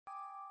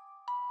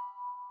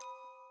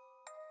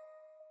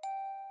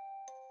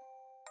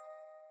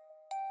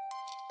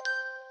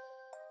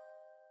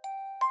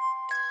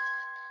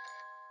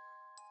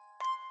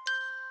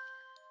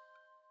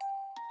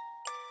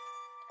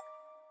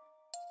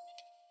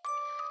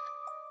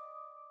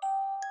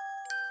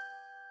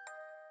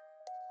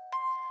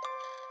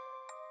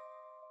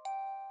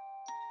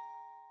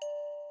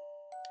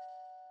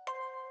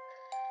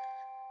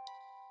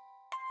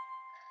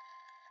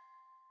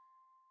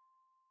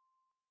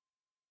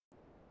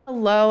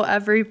Hello,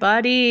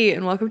 everybody,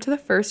 and welcome to the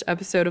first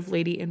episode of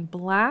Lady in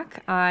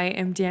Black. I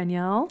am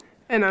Danielle,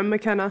 And I'm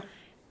McKenna.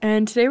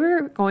 and today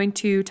we're going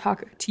to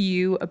talk to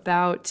you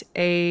about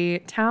a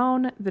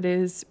town that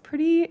is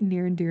pretty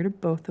near and dear to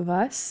both of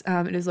us.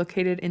 It is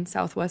located in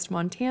southwest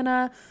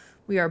Montana.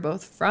 We are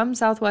both from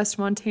southwest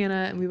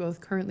Montana, and we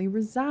both currently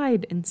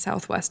reside in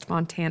southwest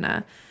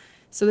Montana.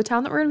 So the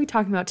town that we're going to be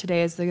talking about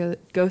today is the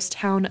ghost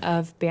town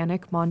of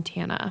Bannack,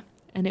 Montana.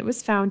 And it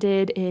was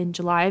founded in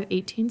July of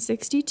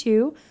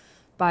 1862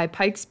 by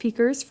Pikes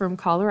Peakers from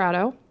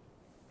Colorado.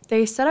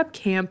 They set up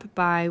camp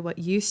by what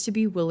used to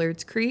be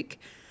Willards Creek.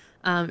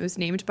 It was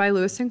named by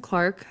Lewis and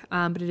Clark,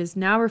 but it is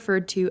now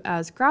referred to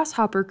as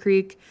Grasshopper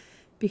Creek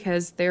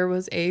because there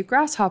was a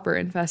grasshopper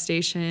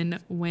infestation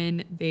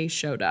when they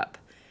showed up.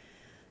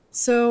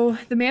 So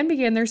the man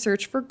began their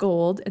search for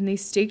gold, and they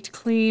staked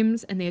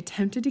claims, and they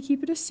attempted to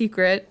keep it a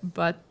secret,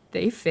 but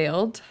they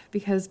failed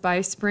because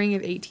by spring of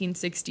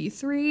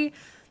 1863,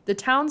 the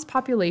town's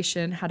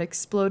population had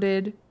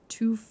exploded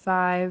to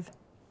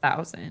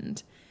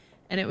 5,000,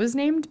 and it was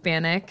named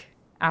Bannack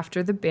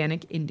after the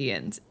Bannack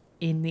Indians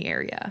in the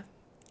area.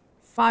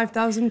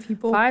 5,000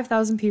 people?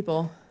 5,000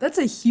 people. That's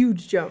a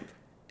huge jump.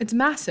 It's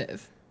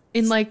massive.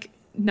 In like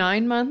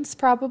 9 months,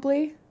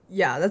 probably.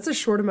 Yeah, that's a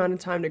short amount of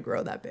time to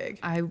grow that big.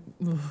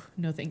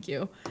 No, thank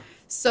you.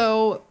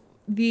 So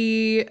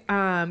the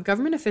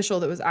government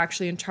official that was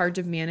actually in charge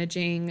of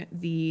managing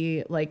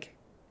the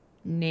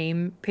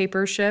name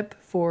papership,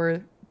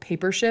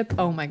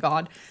 oh my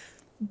God,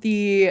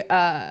 the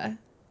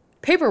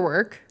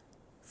paperwork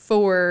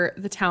for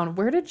the town.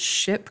 Where did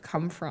ship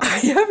come from? I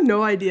have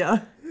no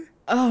idea.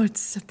 Oh,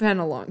 it's been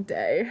a long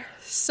day.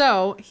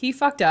 So he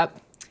fucked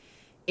up,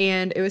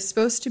 and it was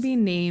supposed to be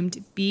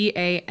named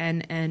Bannock,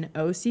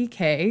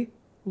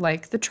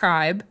 like the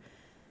tribe.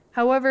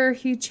 However,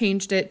 he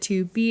changed it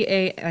to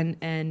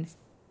Bannack.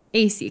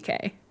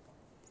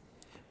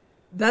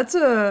 That's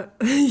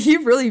he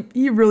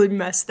really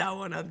messed that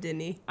one up,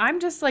 didn't he? I'm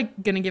just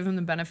gonna give him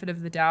the benefit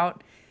of the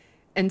doubt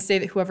and say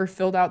that whoever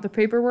filled out the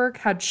paperwork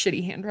had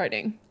shitty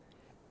handwriting.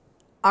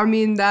 I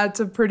mean, that's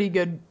a pretty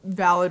good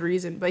valid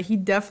reason, but he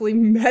definitely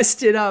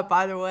messed it up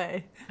either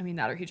way. I mean,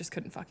 that or he just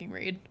couldn't fucking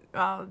read.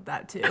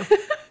 That too.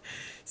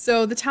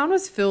 So the town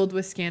was filled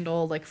with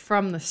scandal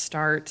from the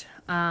start,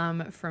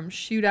 from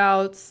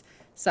shootouts,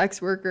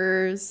 sex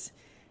workers,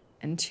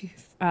 and to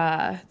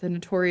the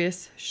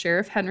notorious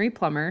Sheriff Henry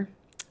Plummer.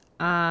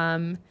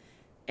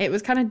 It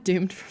was kind of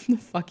doomed from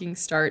the fucking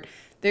start.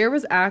 There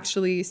was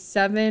actually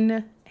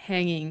 7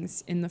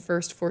 hangings in the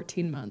first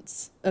 14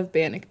 months of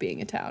Bannack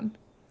being a town.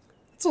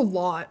 It's a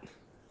lot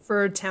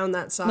for a town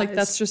that size.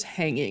 That's just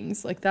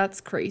hangings. That's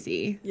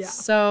crazy. Yeah.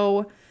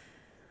 So,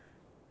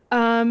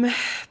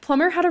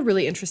 Plummer had a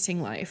really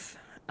interesting life.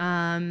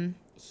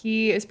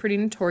 He is pretty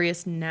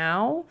notorious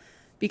now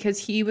because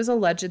he was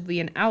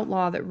allegedly an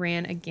outlaw that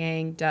ran a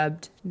gang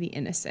dubbed the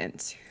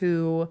Innocents,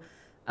 who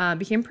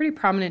became pretty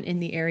prominent in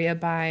the area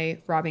by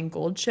robbing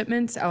gold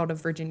shipments out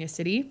of Virginia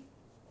City,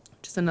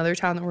 which is another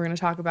town that we're going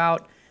to talk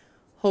about,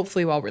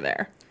 hopefully while we're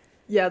there.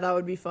 Yeah, that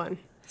would be fun.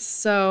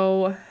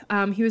 So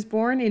he was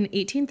born in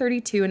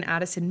 1832 in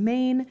Addison,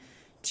 Maine,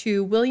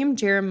 to William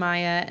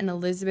Jeremiah and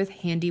Elizabeth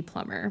Handy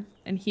Plummer.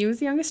 And he was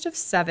the youngest of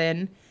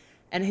 7,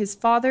 and his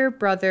father,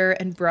 brother,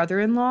 and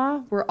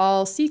brother-in-law were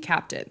all sea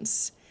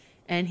captains.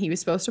 And he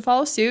was supposed to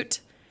follow suit.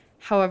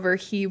 However,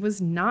 he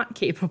was not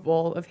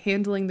capable of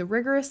handling the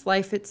rigorous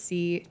life at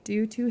sea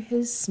due to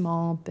his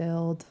small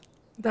build.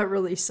 That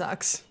really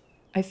sucks.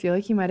 I feel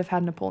like he might have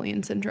had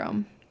Napoleon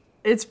syndrome.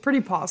 It's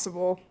pretty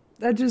possible.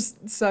 That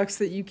just sucks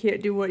that you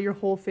can't do what your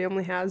whole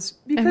family has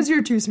because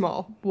you're too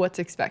small. What's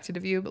expected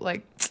of you,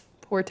 but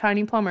poor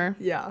tiny Plummer.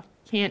 Yeah.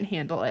 Can't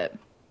handle it.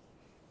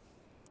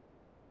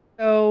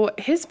 So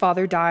his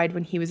father died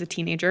when he was a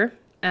teenager,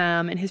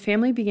 and his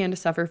family began to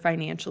suffer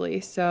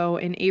financially. So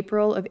in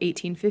April of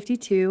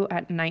 1852,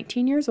 at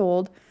 19 years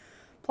old,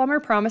 Plummer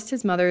promised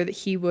his mother that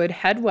he would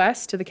head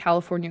west to the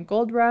California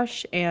gold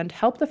rush and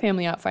help the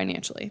family out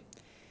financially.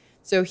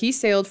 So he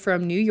sailed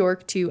from New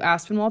York to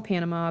Aspinwall,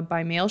 Panama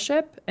by mail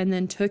ship, and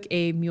then took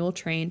a mule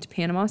train to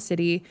Panama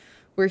City,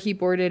 where he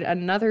boarded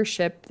another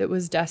ship that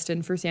was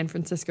destined for San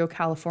Francisco,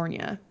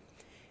 California.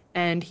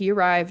 And he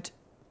arrived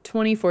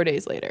 24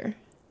 days later.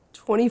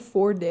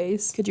 24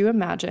 days? Could you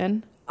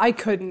imagine? I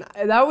couldn't.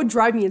 That would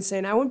drive me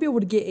insane. I wouldn't be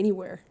able to get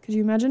anywhere. Could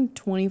you imagine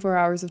 24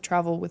 hours of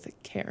travel with a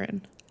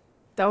Karen?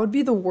 That would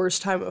be the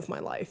worst time of my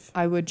life.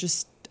 I would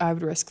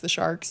risk the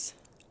sharks.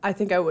 I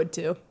think I would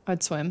too.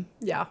 I'd swim.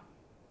 Yeah.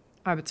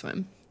 I would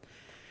swim.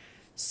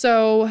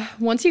 So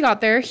once he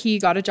got there, he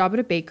got a job at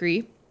a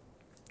bakery.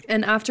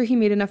 And after he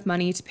made enough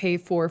money to pay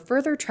for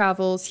further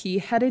travels, he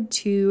headed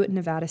to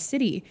Nevada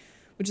City,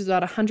 which is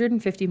about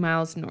 150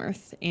 miles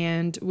north.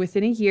 And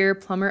within a year,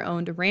 Plummer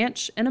owned a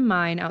ranch and a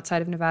mine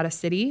outside of Nevada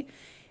City.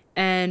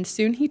 And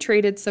soon he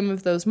traded some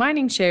of those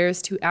mining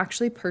shares to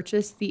actually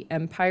purchase the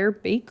Empire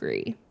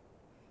Bakery.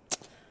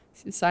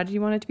 He decided he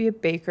wanted to be a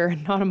baker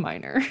and not a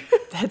miner.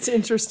 That's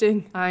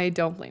interesting. I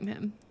don't blame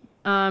him.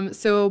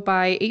 So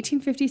by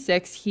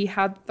 1856, he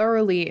had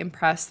thoroughly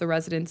impressed the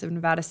residents of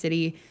Nevada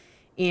City,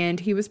 and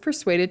he was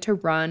persuaded to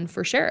run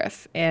for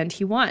sheriff, and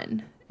he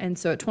won. And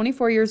so at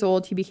 24 years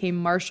old, he became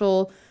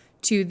marshal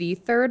to the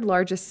third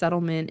largest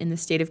settlement in the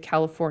state of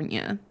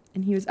California.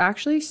 And he was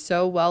actually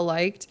so well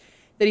liked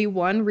that he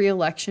won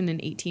re-election in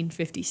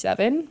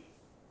 1857.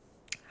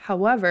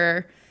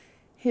 However,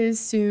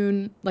 his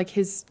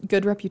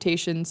good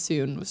reputation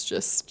soon was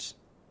just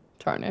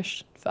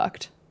tarnished,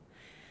 fucked.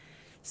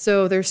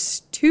 So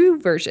there's two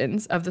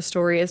versions of the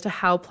story as to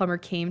how Plummer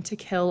came to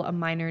kill a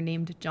miner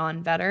named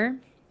John Vetter.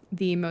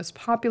 The most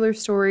popular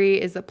story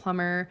is that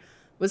Plummer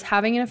was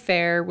having an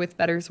affair with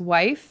Vetter's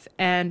wife,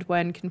 and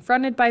when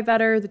confronted by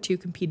Vetter, the two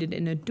competed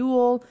in a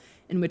duel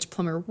in which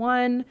Plummer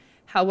won.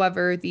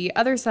 However, the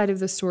other side of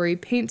the story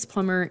paints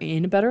Plummer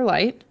in a better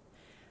light.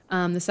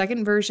 The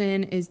second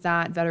version is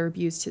that Vetter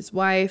abused his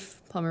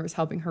wife. Plummer was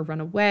helping her run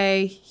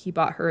away. He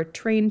bought her a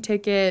train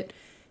ticket.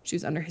 She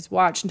was under his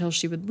watch until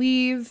she would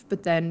leave,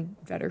 but then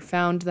Vetter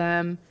found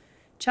them,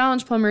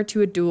 challenged Plummer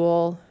to a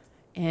duel,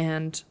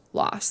 and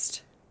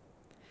lost.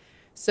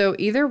 So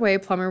either way,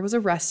 Plummer was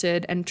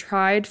arrested and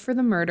tried for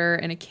the murder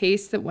in a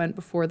case that went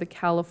before the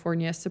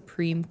California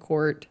Supreme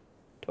Court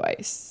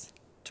twice.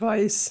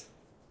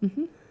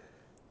 Mm-hmm.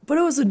 But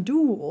it was a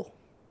duel.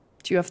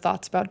 Do you have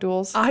thoughts about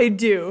duels? I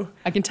do.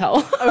 I can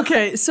tell.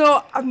 Okay,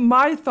 so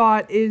my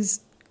thought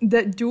is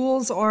that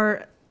duels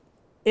are,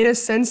 in a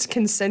sense,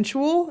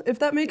 consensual, if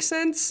that makes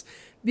sense,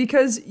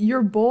 because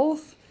you're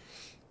both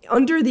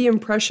under the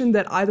impression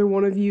that either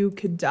one of you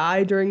could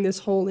die during this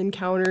whole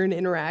encounter and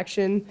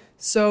interaction.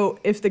 So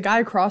if the guy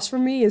across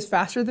from me is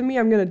faster than me,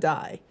 I'm gonna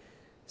die.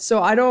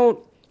 So I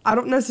don't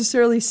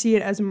necessarily see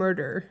it as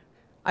murder.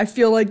 I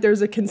feel like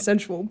there's a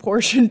consensual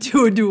portion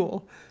to a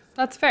duel.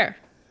 That's fair.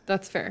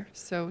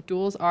 So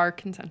duels are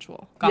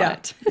consensual. Got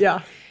it.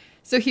 Yeah.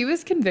 So he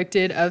was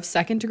convicted of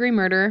second-degree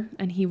murder,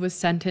 and he was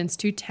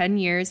sentenced to 10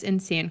 years in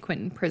San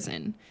Quentin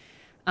prison.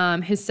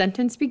 His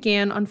sentence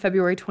began on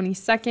February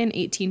 22nd,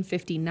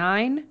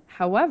 1859.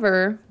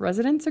 However,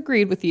 residents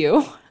agreed with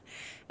you,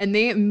 and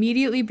they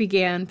immediately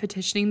began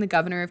petitioning the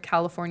governor of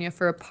California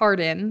for a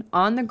pardon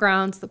on the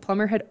grounds that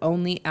Plummer had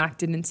only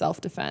acted in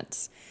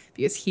self-defense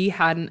because he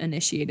hadn't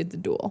initiated the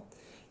duel.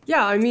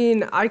 Yeah, I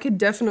mean, I could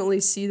definitely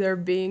see there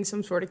being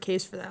some sort of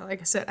case for that. Like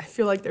I said, I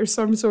feel like there's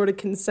some sort of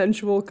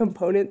consensual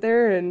component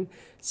there, and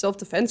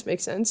self-defense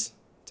makes sense,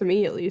 to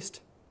me at least.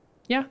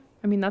 Yeah,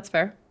 I mean, that's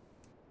fair.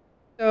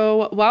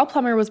 So while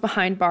Plummer was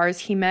behind bars,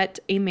 he met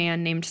a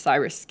man named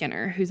Cyrus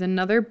Skinner, who's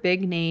another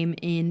big name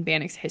in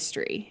Bannock's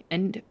history.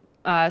 And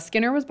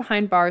Skinner was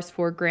behind bars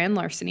for grand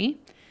larceny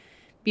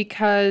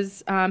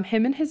because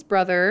him and his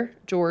brother,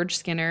 George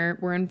Skinner,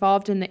 were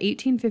involved in the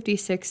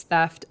 1856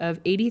 theft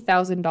of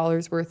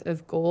 $80,000 worth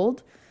of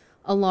gold,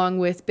 along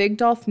with Big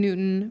Dolph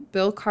Newton,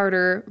 Bill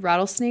Carter,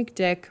 Rattlesnake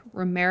Dick,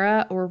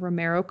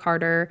 Romero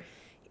Carter,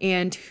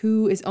 and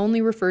who is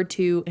only referred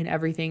to in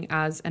everything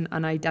as an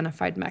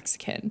unidentified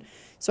Mexican.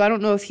 So I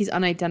don't know if he's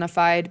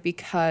unidentified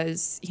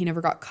because he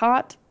never got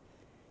caught,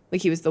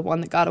 like he was the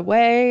one that got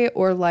away,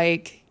 or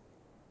like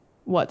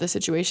what the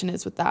situation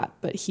is with that,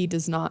 but he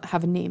does not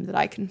have a name that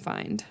I can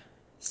find.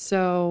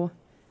 So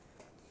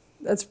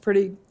that's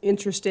pretty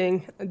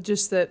interesting.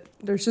 Just that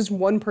there's just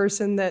one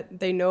person that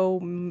they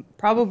know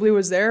probably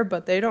was there,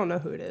 but they don't know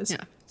who it is.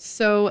 Yeah.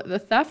 So the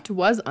theft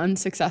was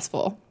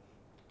unsuccessful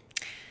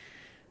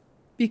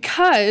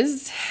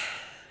because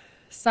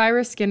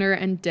Cyrus Skinner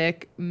and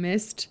Dick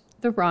missed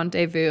the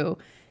rendezvous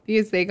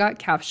because they got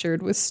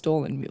captured with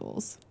stolen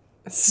mules.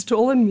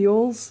 Stolen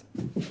mules?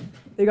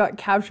 They got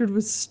captured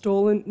with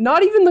stolen,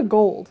 not even the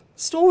gold,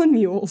 stolen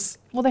mules.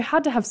 Well, they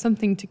had to have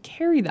something to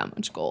carry that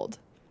much gold.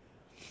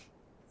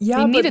 Yeah,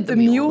 they needed the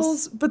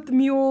mules, but the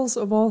mules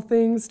of all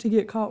things to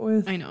get caught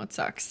with. I know, it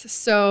sucks.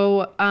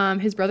 So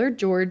his brother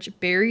George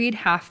buried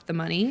half the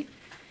money,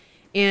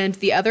 and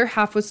the other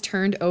half was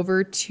turned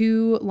over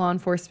to law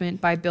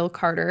enforcement by Bill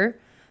Carter.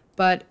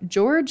 But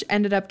George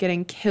ended up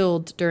getting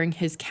killed during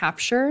his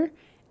capture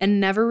and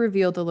never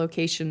revealed the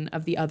location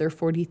of the other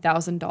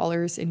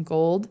 $40,000 in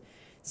gold.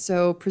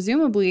 So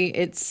presumably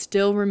it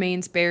still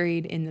remains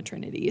buried in the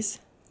Trinities.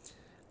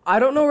 I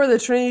don't know where the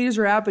Trinities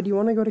are at, but do you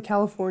want to go to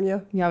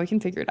California? Yeah, we can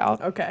figure it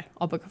out. Okay.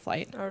 I'll book a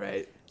flight. All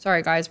right.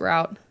 Sorry, guys, we're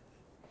out.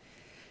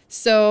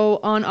 So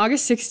on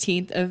August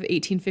 16th of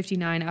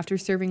 1859, after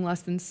serving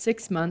less than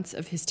 6 months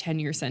of his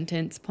 10-year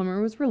sentence, Plummer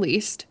was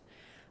released.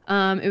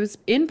 It was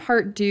in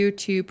part due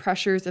to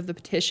pressures of the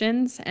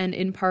petitions and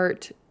in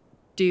part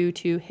due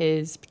to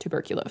his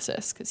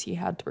tuberculosis, because he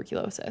had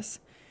tuberculosis.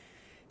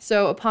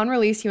 So upon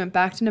release, he went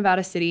back to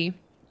Nevada City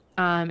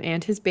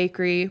and his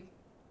bakery,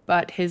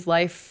 but his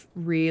life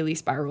really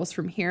spirals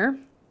from here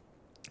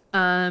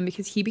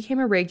because he became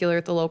a regular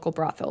at the local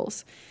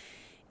brothels,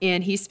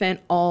 and he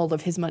spent all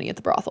of his money at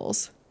the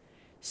brothels.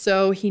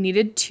 So he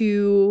needed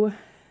to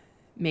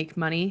make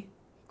money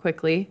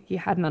quickly. He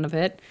had none of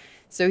it.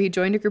 So he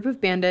joined a group of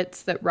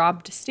bandits that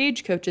robbed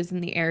stagecoaches in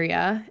the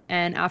area,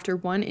 and after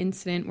one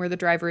incident where the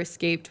driver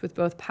escaped with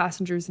both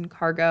passengers and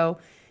cargo,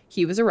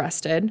 he was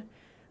arrested.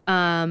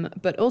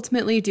 But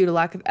ultimately, due to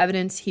lack of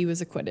evidence, he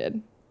was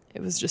acquitted.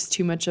 It was just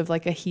too much of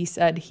like a he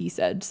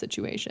said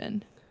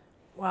situation.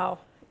 Wow.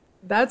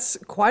 That's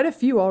quite a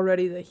few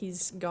already that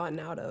he's gotten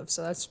out of.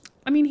 So that's...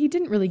 I mean, he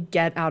didn't really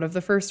get out of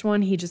the first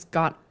one. He just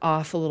got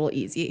off a little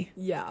easy.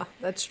 Yeah,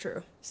 that's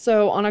true.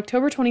 So on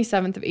October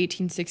 27th of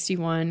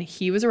 1861,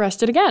 he was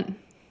arrested again.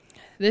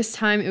 This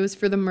time it was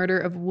for the murder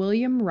of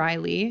William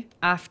Riley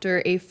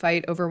after a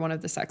fight over one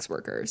of the sex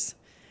workers.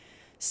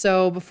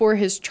 So before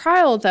his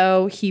trial,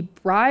 though, he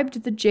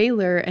bribed the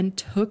jailer and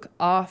took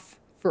off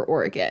for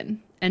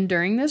Oregon. And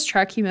during this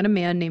trek, he met a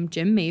man named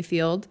Jim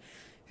Mayfield,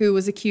 who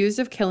was accused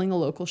of killing a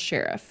local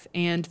sheriff.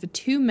 And the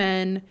two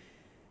men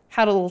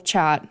had a little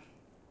chat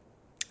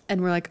and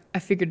were like, I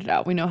figured it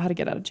out. We know how to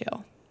get out of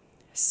jail.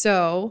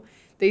 So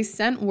they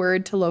sent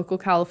word to local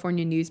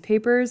California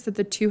newspapers that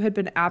the two had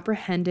been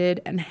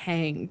apprehended and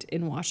hanged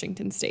in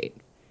Washington state.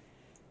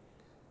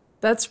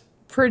 That's a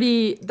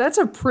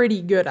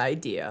pretty good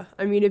idea.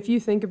 I mean, if you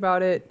think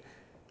about it,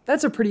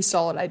 that's a pretty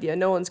solid idea.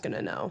 No one's going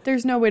to know.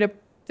 There's no way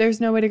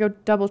to go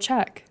double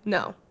check.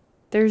 No.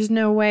 There's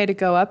no way to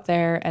go up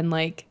there and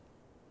like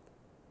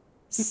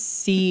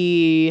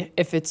see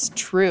if it's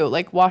true.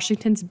 Like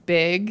Washington's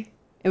big.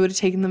 It would have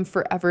taken them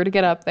forever to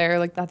get up there.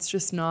 Like that's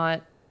just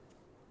not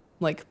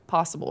like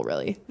possible,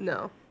 really.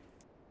 No.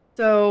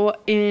 So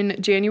in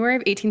January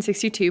of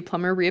 1862,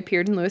 Plummer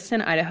reappeared in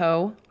Lewiston,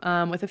 Idaho,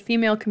 with a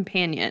female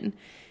companion.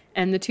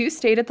 And the two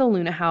stayed at the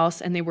Luna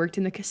House and they worked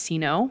in the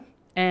casino.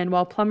 And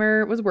while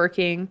Plummer was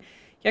working,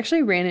 he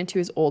actually ran into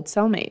his old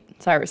cellmate,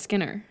 Cyrus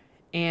Skinner,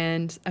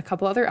 and a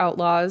couple other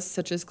outlaws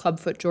such as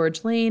Clubfoot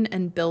George Lane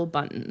and Bill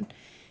Bunton.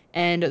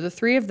 And the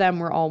three of them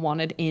were all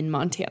wanted in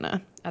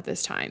Montana at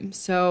this time.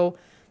 So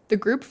the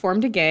group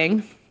formed a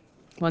gang,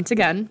 once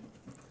again,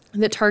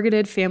 that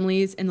targeted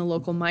families in the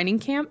local mining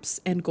camps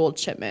and gold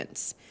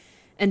shipments.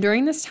 And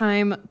during this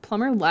time,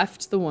 Plummer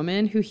left the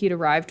woman who he'd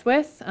arrived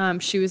with.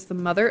 She was the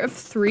mother of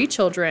 3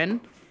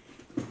 children.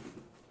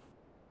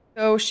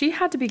 So she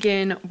had to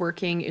begin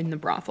working in the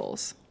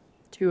brothels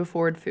to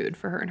afford food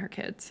for her and her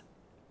kids.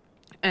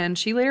 And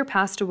she later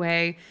passed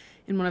away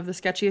in one of the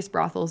sketchiest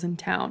brothels in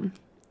town.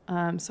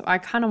 So I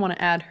kind of want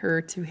to add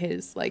her to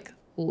his like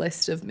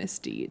list of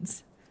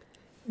misdeeds.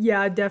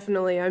 Yeah,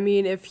 definitely. I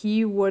mean, if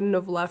he wouldn't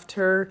have left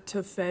her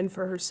to fend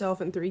for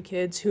herself and 3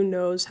 kids, who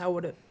knows how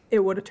it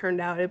would have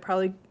turned out. It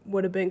probably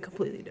would have been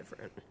completely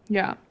different.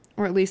 Yeah.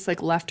 Or at least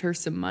like left her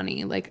some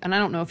money. Like, and I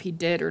don't know if he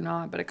did or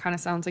not, but it kind of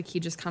sounds like he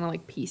just kind of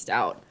like pieced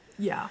out.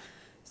 Yeah.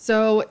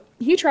 So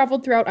he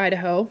traveled throughout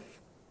Idaho,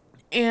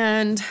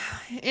 and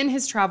in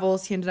his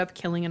travels, he ended up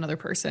killing another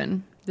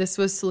person. This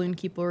was saloon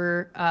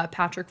keeper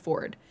Patrick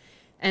Ford.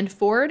 And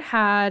Ford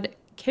had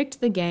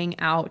kicked the gang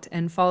out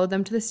and followed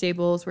them to the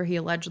stables where he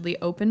allegedly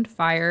opened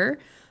fire,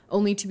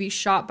 only to be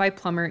shot by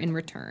Plummer in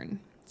return.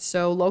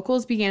 So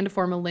locals began to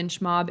form a lynch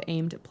mob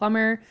aimed at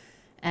Plummer,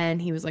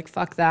 and he was like,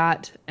 fuck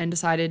that, and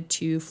decided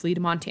to flee to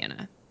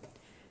Montana.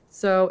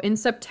 So in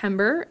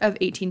September of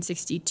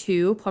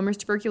 1862, Plummer's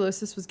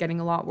tuberculosis was getting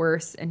a lot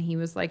worse, and he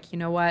was like, you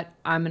know what,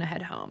 I'm going to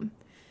head home.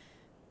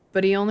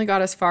 But he only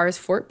got as far as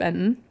Fort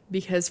Benton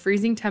because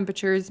freezing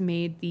temperatures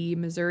made the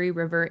Missouri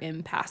River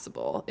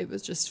impassable. It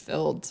was just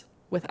filled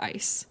with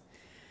ice.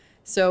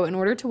 So in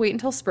order to wait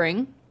until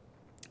spring,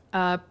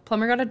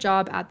 Plummer got a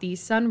job at the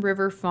Sun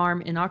River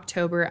Farm in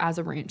October as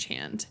a ranch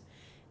hand.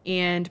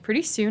 And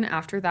pretty soon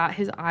after that,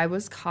 his eye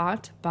was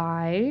caught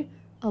by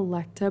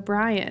Electa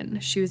Bryan.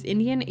 She was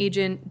Indian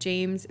agent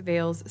James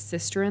Vale's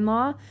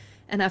sister-in-law,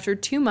 and after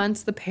 2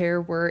 months, the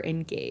pair were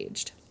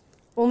engaged.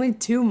 Only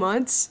 2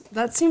 months?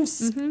 That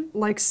seems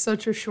like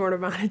such a short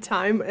amount of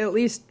time, at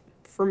least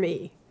for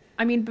me.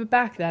 I mean, but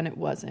back then it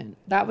wasn't.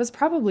 That was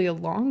probably a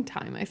long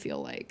time, I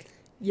feel like.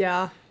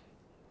 Yeah.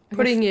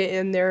 Putting it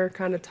in their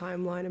kind of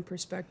timeline and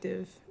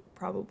perspective,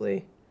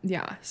 probably.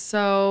 Yeah.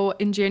 So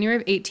in January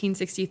of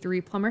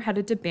 1863, Plummer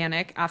headed to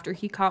Bannack after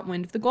he caught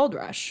wind of the gold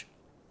rush.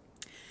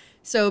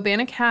 So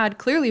Bannack had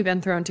clearly been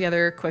thrown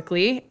together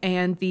quickly,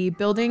 and the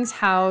buildings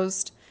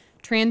housed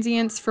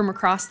transients from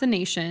across the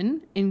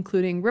nation,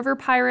 including river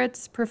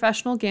pirates,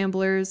 professional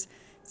gamblers,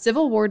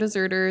 Civil War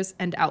deserters,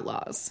 and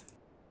outlaws.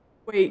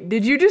 Wait,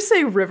 did you just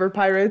say river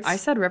pirates? I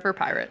said river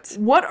pirates.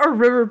 What are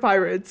river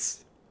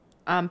pirates?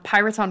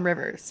 Pirates on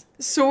rivers.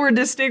 So we're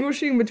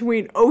distinguishing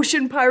between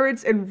ocean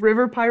pirates and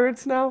river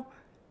pirates now?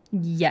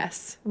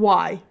 Yes.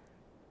 Why?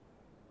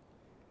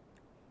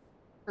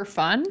 For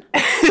fun?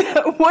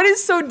 What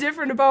is so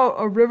different about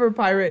a river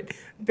pirate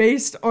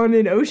based on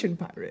an ocean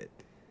pirate?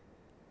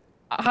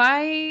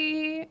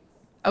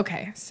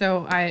 Okay,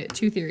 so I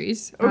 2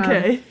 theories.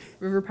 Okay.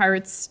 River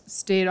pirates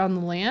stayed on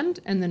the land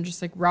and then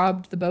just like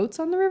robbed the boats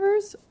on the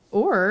rivers,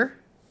 or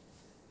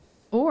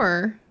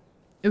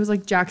it was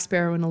like Jack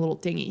Sparrow in a little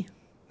dinghy.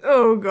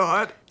 Oh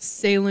God.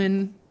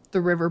 Sailing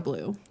the river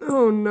blue.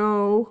 Oh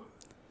no.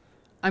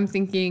 I'm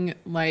thinking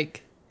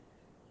like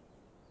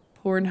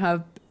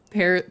Pornhub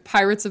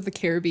Pirates of the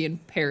Caribbean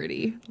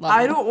parody level.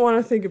 I don't want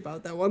to think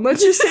about that one.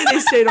 Let's just say they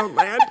stayed on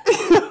land.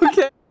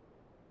 Okay.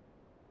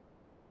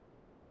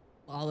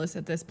 Lawless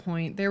at this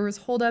point. There was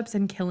holdups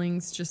and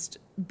killings just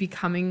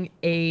becoming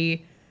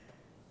a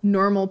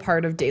normal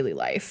part of daily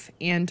life.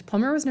 And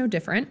Plummer was no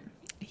different.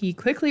 He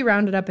quickly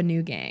rounded up a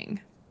new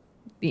gang,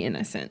 the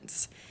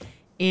Innocents.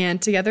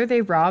 And together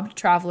they robbed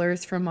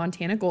travelers from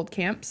Montana gold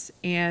camps,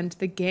 and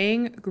the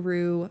gang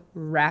grew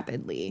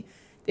rapidly.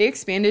 They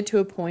expanded to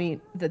a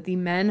point that the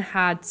men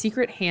had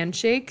secret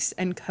handshakes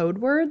and code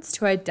words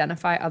to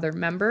identify other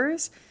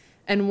members.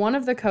 And one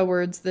of the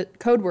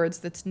code words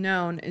that's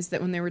known is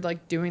that when they were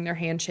like doing their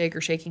handshake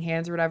or shaking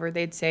hands or whatever,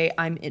 they'd say,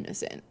 "I'm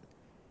innocent."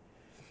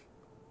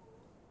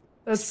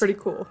 That's pretty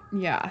cool.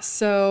 Yeah,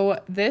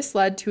 so this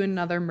led to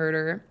another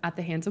murder at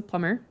the hands of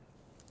Plummer.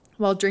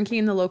 While drinking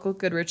in the local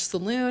Goodrich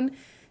saloon,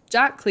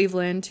 Jack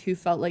Cleveland, who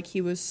felt like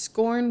he was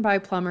scorned by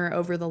Plummer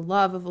over the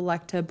love of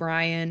Electa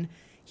Bryan,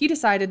 he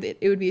decided that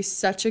it would be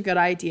such a good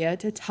idea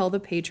to tell the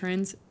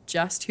patrons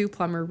just who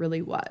Plummer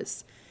really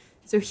was.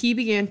 So he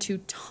began to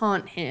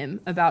taunt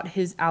him about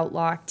his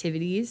outlaw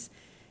activities,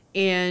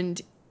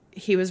 and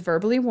he was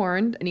verbally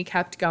warned, and he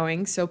kept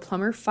going. So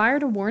Plummer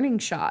fired a warning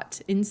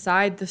shot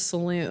inside the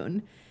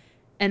saloon.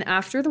 And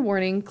after the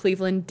warning,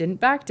 Cleveland didn't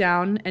back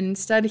down, and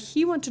instead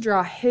he went to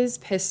draw his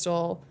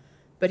pistol,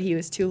 but he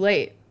was too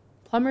late.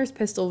 Plummer's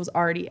pistol was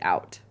already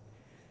out.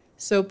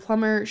 So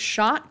Plummer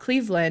shot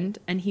Cleveland,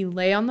 and he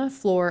lay on the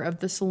floor of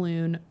the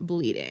saloon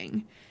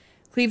bleeding.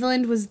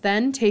 Cleveland was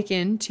then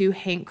taken to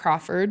Hank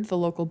Crawford, the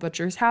local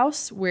butcher's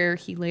house, where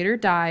he later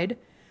died,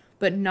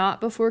 but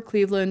not before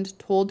Cleveland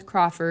told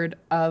Crawford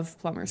of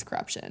Plummer's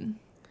corruption.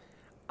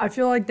 I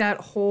feel like that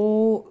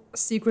whole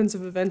sequence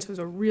of events was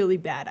a really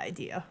bad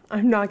idea.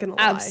 I'm not going to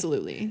lie.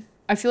 Absolutely.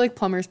 I feel like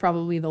Plummer's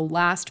probably the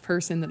last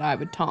person that I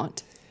would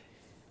taunt.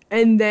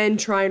 And then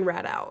try and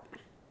rat out.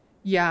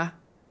 Yeah.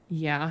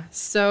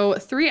 So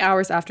 3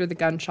 hours after the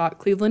gunshot,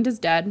 Cleveland is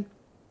dead.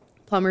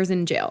 Plummer's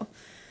in jail.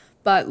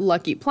 But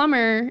lucky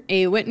Plummer,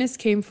 a witness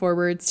came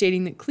forward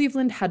stating that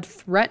Cleveland had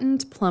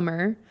threatened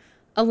Plummer,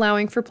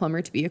 allowing for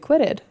Plummer to be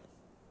acquitted.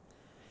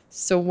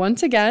 So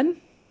once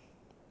again,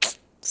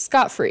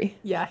 scot-free.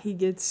 Yeah, he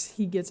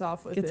gets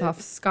off with it. Gets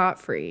off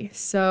scot-free.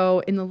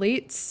 So in the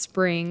late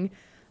spring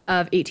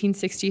of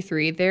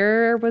 1863,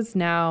 there was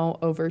now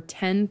over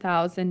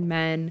 10,000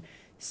 men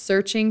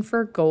searching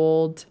for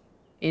gold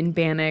in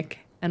Bannock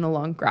and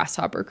along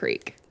Grasshopper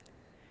Creek.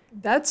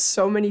 That's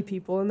so many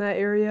people in that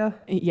area.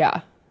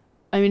 Yeah.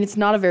 I mean, it's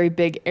not a very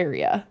big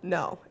area.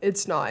 No,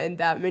 it's not. And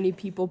that many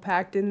people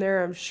packed in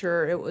there, I'm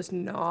sure it was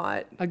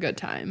not a good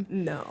time.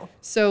 No.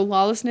 So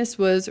lawlessness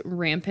was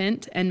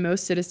rampant, and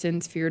most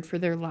citizens feared for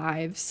their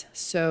lives.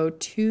 So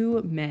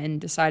 2 men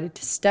decided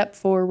to step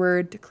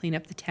forward to clean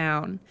up the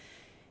town: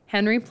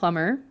 Henry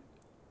Plummer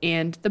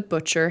and the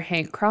butcher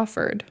Hank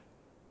Crawford.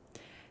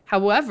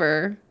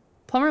 However,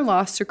 Plummer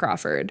lost to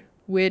Crawford,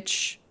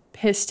 which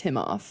pissed him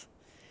off.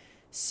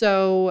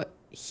 So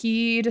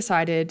he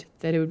decided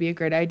that it would be a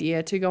great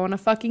idea to go on a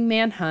fucking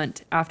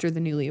manhunt after the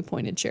newly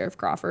appointed Sheriff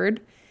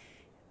Crawford.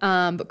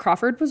 But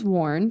Crawford was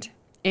warned,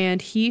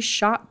 and he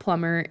shot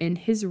Plummer in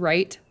his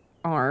right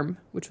arm,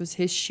 which was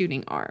his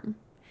shooting arm.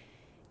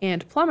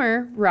 And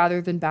Plummer, rather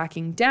than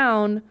backing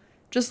down,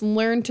 just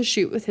learned to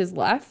shoot with his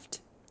left,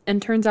 and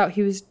turns out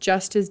he was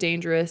just as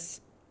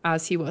dangerous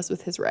as he was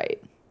with his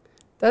right.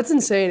 That's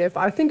insane. If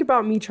I think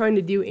about me trying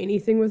to do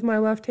anything with my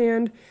left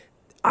hand,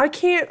 I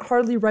can't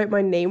hardly write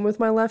my name with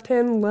my left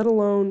hand, let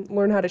alone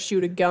learn how to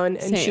shoot a gun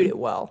and shoot it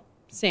well.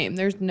 Same.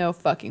 There's no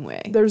fucking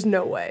way. There's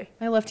no way.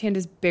 My left hand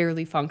is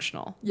barely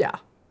functional. Yeah.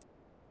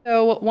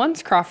 So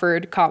once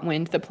Crawford caught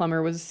wind that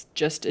Plummer was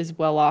just as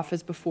well off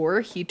as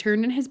before, he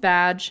turned in his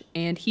badge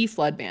and he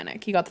fled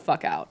Bannock. He got the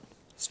fuck out.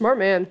 Smart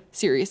man.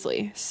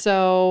 Seriously.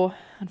 So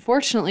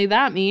unfortunately,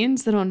 that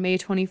means that on May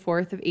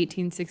 24th of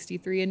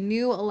 1863, a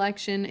new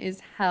election is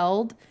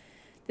held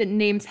that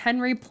names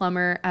Henry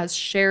Plummer as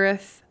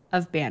Sheriff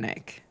of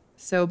Bannock.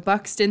 So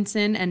Buck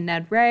Stinson and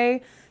Ned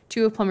Ray,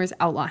 2 of Plummer's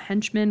outlaw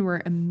henchmen,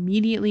 were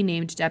immediately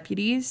named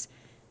deputies,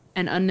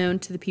 and unknown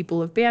to the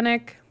people of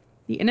Bannock,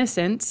 the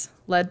Innocents,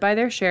 led by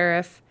their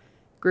sheriff,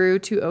 grew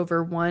to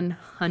over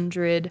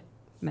 100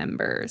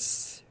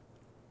 members.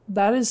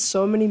 That is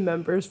so many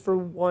members for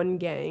one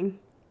gang.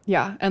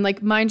 Yeah, and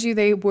like, mind you,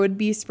 they would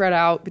be spread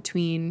out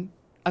between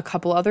a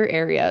couple other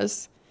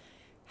areas.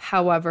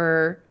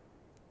 However,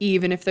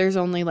 even if there's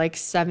only like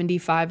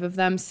 75 of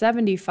them,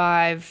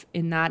 75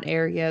 in that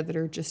area that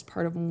are just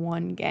part of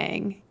one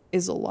gang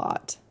is a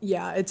lot.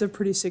 Yeah, it's a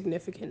pretty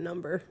significant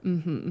number.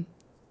 Mm-hmm.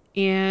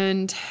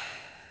 And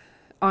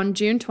on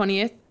June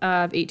 20th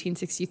of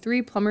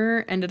 1863,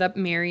 Plummer ended up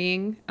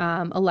marrying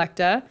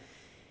Electa,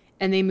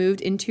 and they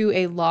moved into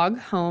a log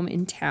home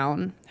in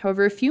town.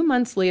 However, a few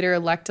months later,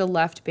 Electa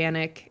left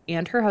Bannock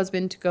and her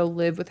husband to go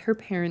live with her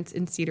parents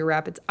in Cedar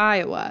Rapids,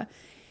 Iowa.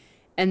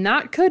 And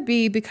that could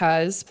be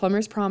because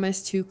Plummer's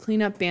promise to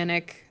clean up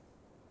Bannock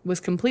was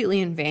completely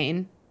in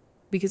vain,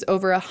 because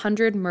over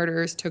 100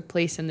 murders took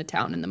place in the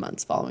town in the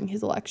months following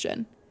his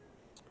election.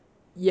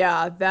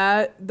 Yeah,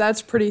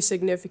 that's pretty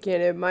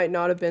significant. It might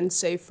not have been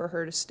safe for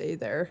her to stay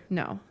there.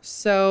 No.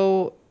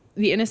 So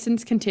the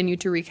Innocents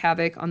continued to wreak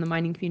havoc on the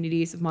mining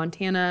communities of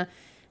Montana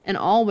and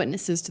all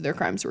witnesses to their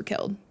crimes were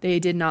killed. They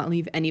did not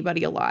leave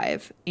anybody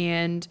alive.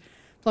 And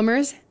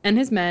Plumbers and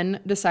his men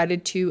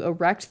decided to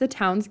erect the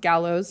town's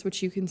gallows,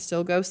 which you can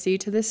still go see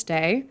to this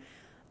day.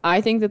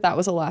 I think that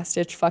was a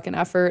last-ditch fucking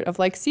effort of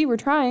like, see, we're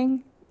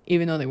trying,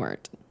 even though they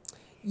weren't.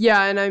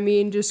 Yeah, and I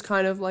mean, just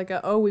kind of like,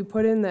 we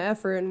put in the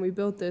effort and we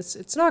built this.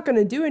 It's not going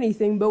to do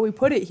anything, but we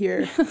put it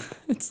here.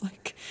 It's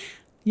like,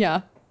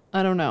 yeah,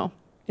 I don't know.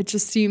 It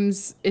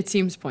seems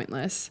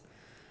pointless.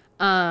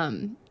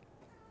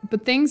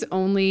 But things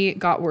only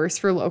got worse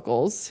for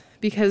locals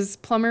because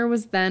Plummer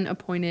was then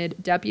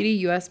appointed Deputy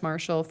U.S.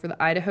 Marshal for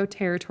the Idaho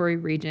Territory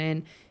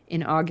region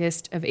in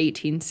August of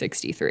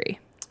 1863.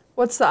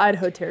 What's the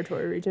Idaho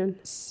Territory region?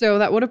 So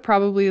that would have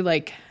probably,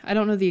 I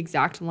don't know the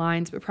exact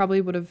lines, but probably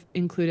would have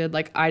included,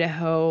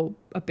 Idaho,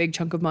 a big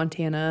chunk of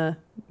Montana,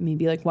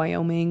 maybe,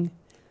 Wyoming.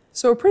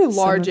 So a pretty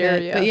large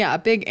area. But, yeah, a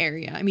big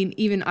area. I mean,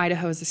 even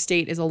Idaho as a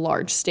state is a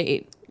large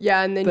state.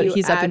 Yeah, and then but you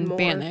he's add up in more.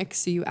 Bannock,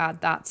 so you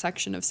add that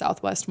section of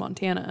southwest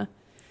Montana.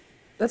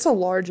 That's a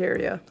large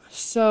area.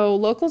 So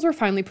locals were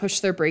finally pushed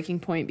to their breaking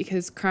point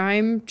because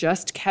crime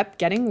just kept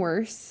getting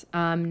worse,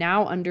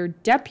 now under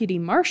Deputy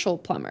Marshal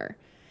Plummer.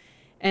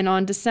 And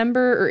in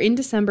December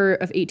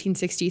of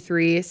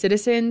 1863,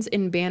 citizens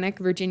in Bannock,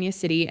 Virginia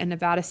City, and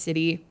Nevada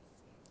City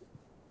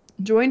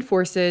joined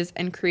forces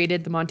and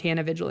created the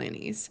Montana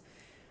Vigilantes.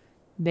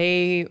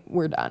 They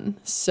were done.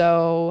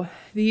 So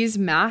these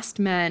masked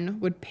men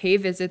would pay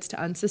visits to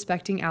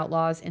unsuspecting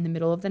outlaws in the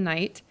middle of the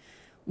night,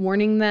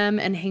 warning them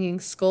and hanging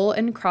skull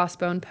and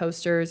crossbone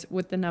posters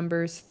with the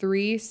numbers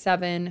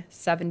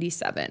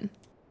 3777.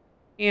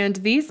 And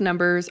these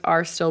numbers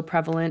are still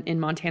prevalent in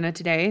Montana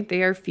today.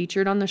 They are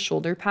featured on the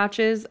shoulder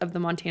patches of the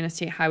Montana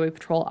State Highway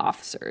Patrol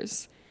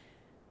officers.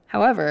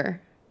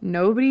 However,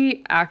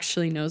 nobody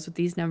actually knows what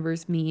these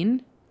numbers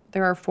mean.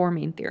 There are 4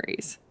 main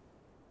theories.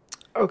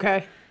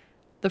 Okay.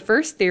 The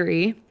first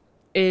theory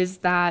is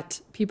that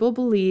people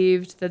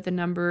believed that the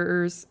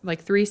numbers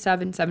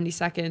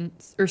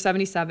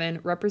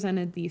 77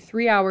 represented the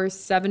 3 hours,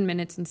 7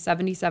 minutes, and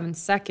 77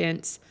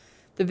 seconds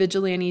the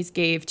vigilantes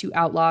gave to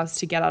outlaws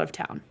to get out of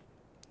town.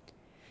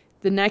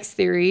 The next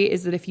theory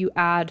is that if you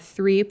add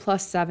 3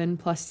 plus 7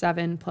 plus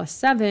 7 plus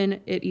 7,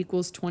 it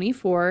equals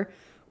 24,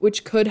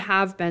 which could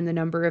have been the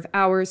number of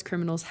hours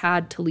criminals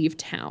had to leave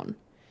town.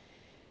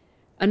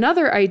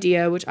 Another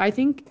idea, which I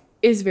think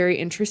is very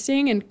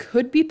interesting and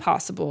could be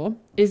possible,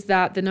 is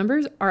that the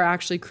numbers are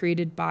actually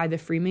created by the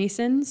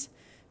Freemasons.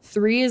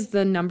 3 is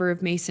the number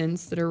of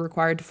Masons that are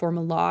required to form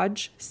a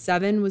lodge.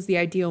 7 was the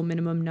ideal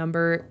minimum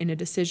number in a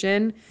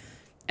decision.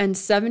 And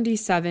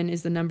 77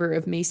 is the number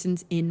of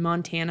Masons in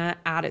Montana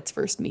at its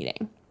first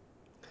meeting.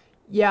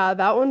 Yeah,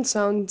 that one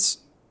sounds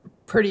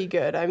pretty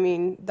good. I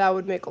mean, that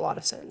would make a lot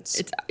of sense.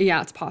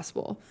 It's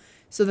possible.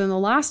 So then the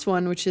last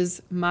one, which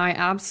is my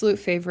absolute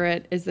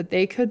favorite, is that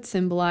they could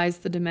symbolize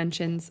the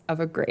dimensions of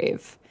a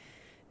grave.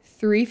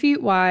 3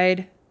 feet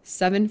wide,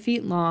 7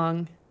 feet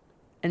long,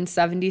 and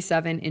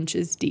 77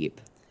 inches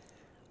deep.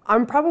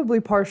 I'm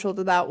probably partial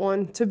to that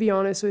one, to be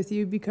honest with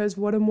you, because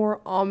what a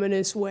more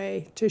ominous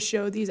way to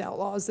show these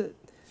outlaws that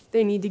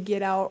they need to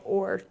get out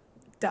or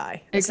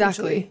die.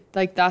 Exactly.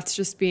 That's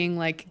just being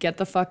get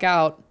the fuck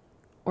out,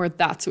 or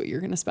that's what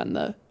you're going to spend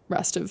the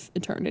rest of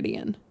eternity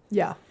in.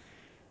 Yeah.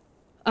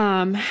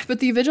 But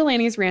the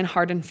vigilantes ran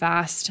hard and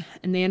fast,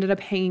 and they ended up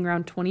hanging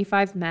around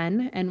 25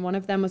 men, and one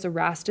of them was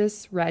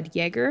Erastus Red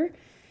Yeager,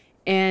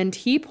 and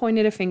he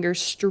pointed a finger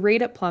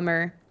straight at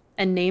Plummer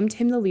and named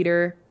him the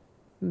leader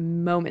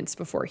moments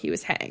before he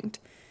was hanged.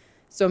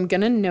 So I'm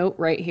going to note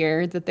right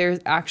here that there's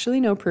actually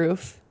no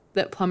proof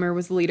that Plummer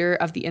was the leader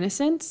of the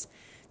Innocents.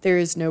 There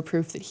is no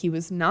proof that he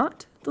was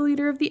not the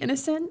leader of the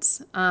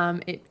Innocents.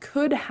 It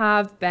could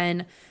have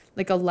been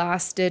a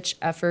last-ditch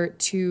effort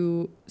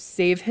to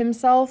save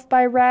himself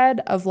by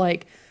Red of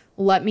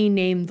let me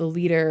name the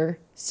leader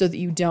so that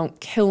you don't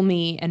kill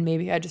me and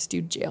maybe I just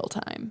do jail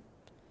time.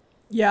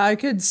 Yeah, I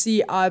could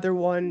see either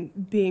one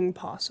being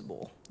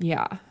possible.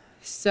 Yeah.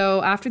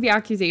 So after the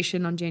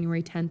accusation on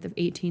January 10th of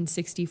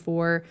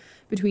 1864,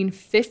 between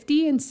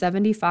 50 and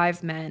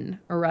 75 men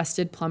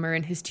arrested Plummer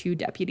and his 2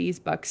 deputies,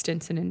 Buck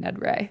Stinson and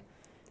Ned Ray.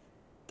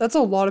 That's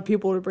a lot of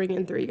people to bring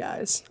in 3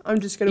 guys. I'm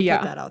just going to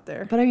put that out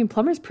there. But I mean,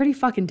 Plummer's pretty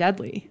fucking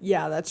deadly.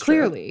 Yeah, that's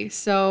clearly. True.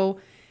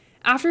 So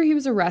after he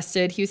was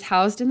arrested, he was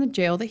housed in the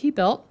jail that he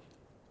built,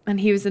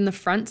 and he was in the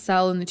front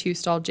cell in the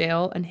 2-stall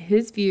jail, and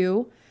his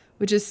view,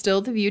 which is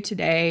still the view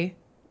today,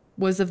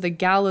 was of the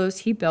gallows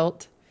he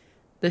built,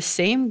 the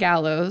same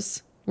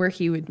gallows where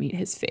he would meet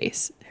his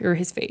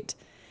fate.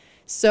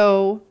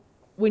 So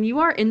when you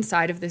are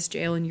inside of this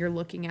jail and you're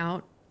looking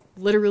out,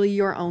 literally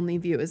your only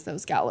view is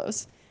those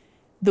gallows.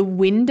 The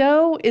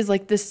window is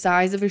the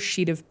size of a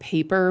sheet of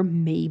paper,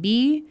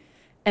 maybe,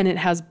 and it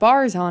has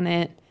bars on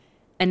it,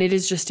 and it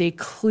is just a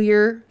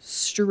clear,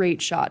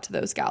 straight shot to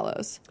those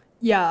gallows.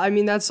 Yeah, I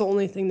mean, that's the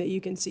only thing that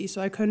you can see,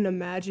 so I couldn't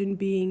imagine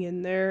being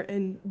in there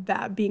and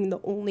that being the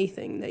only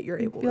thing that you're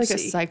able to see. A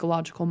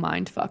psychological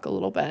mind fuck a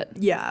little bit.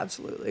 Yeah,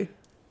 absolutely.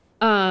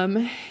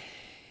 And,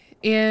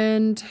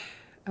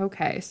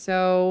 okay,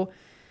 so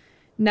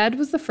Ned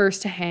was the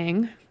first to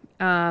hang,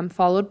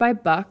 followed by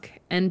Buck,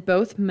 and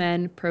both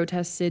men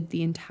protested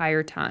the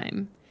entire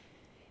time.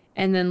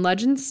 And then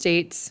legend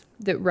states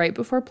that right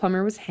before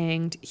Plummer was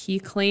hanged, he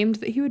claimed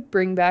that he would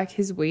bring back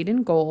his weight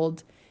in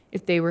gold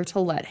if they were to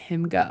let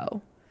him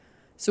go.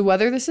 So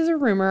whether this is a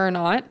rumor or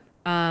not,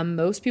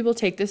 most people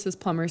take this as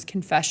Plummer's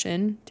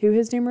confession to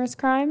his numerous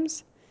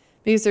crimes,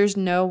 because there's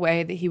no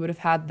way that he would have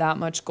had that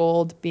much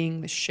gold being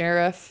the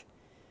sheriff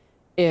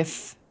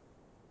if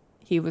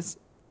he was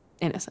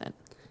innocent.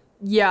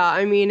 Yeah,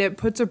 I mean, it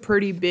puts a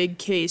pretty big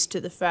case to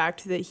the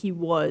fact that he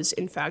was,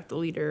 in fact, the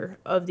leader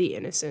of the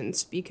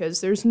Innocents, because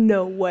there's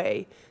no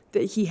way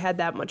that he had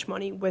that much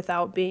money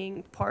without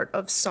being part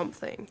of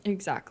something.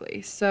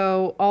 Exactly.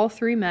 So all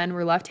three men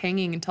were left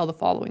hanging until the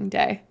following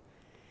day.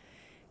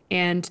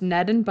 And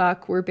Ned and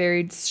Buck were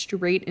buried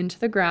straight into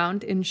the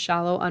ground in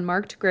shallow,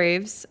 unmarked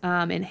graves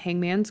in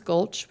Hangman's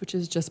Gulch, which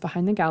is just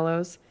behind the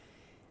gallows.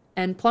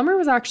 And Plummer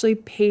was actually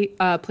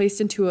placed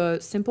into a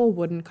simple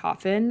wooden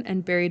coffin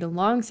and buried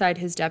alongside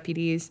his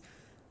deputies.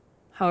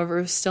 However,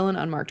 it was still an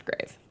unmarked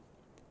grave.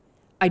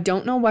 I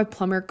don't know why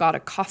Plummer got a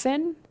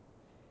coffin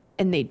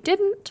and they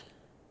didn't.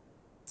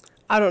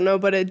 I don't know,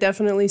 but it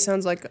definitely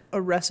sounds like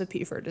a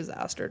recipe for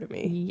disaster to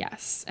me.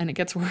 Yes, and it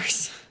gets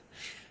worse.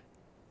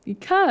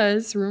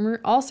 Because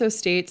rumor also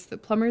states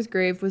that Plummer's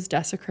grave was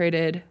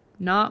desecrated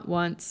not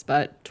once,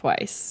 but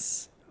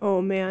twice.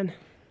 Oh, man.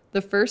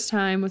 The first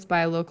time was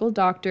by a local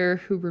doctor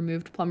who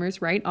removed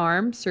Plummer's right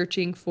arm,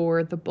 searching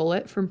for the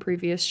bullet from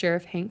previous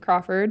Sheriff Hank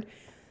Crawford.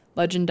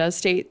 Legend does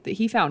state that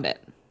he found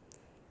it.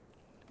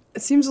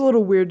 It seems a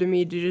little weird to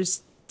me to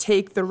just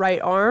take the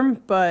right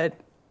arm, but...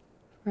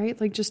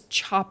 Right? Like just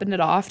chopping it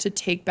off to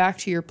take back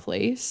to your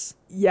place.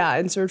 Yeah,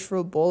 and search for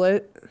a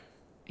bullet.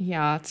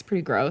 Yeah, it's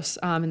pretty gross.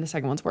 And the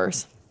second one's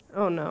worse.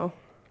 Oh, no.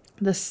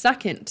 The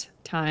second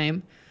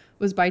time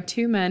was by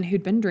two men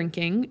who'd been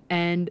drinking,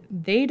 and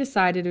they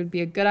decided it would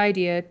be a good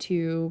idea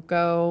to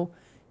go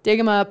dig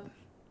him up,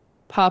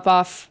 pop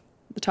off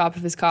the top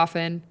of his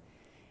coffin,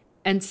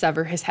 and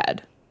sever his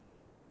head.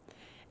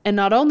 And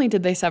not only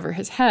did they sever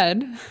his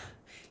head,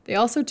 they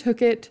also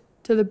took it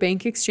to the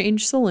Bank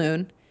Exchange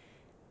Saloon,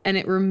 and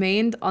it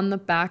remained on the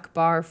back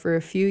bar for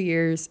a few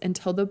years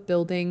until the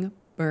building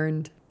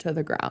burned to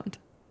the ground.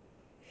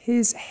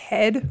 His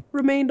head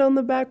remained on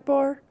the back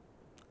bar?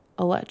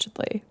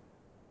 Allegedly.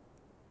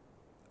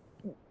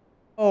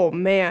 Oh,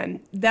 man.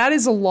 That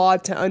is a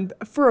lot to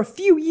for a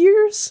few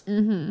years?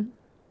 Mm-hmm.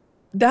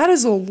 That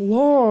is a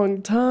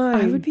long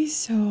time. I would be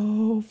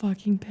so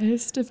fucking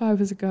pissed if I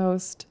was a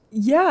ghost.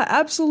 Yeah,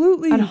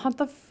 absolutely. I'd hunt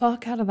the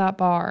fuck out of that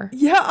bar.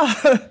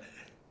 Yeah.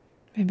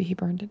 Maybe he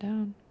burned it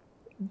down.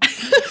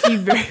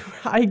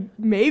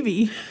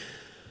 Maybe.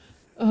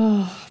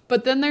 Oh,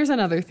 but then there's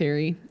another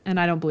theory, and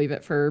I don't believe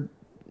it,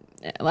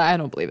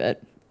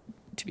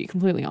 to be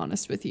completely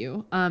honest with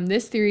you.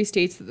 This theory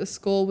states that the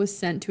skull was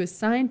sent to a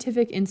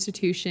scientific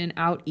institution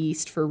out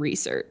east for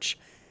research.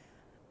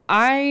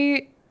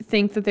 I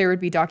think that there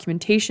would be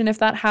documentation if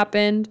that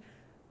happened.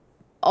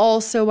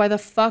 Also, why the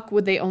fuck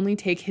would they only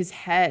take his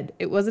head?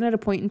 It wasn't at a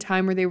point in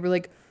time where they were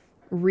like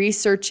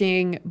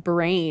researching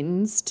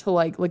brains to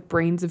like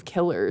brains of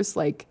killers.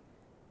 Like,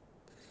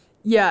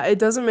 yeah, it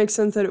doesn't make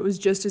sense that it was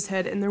just his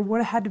head, and there would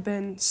have had to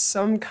been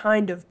some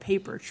kind of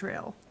paper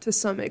trail to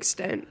some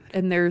extent.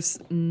 And there's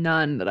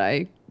none that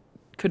I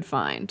could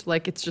find.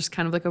 Like, it's just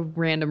kind of like a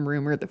random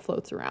rumor that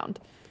floats around.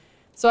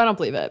 So I don't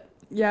believe it.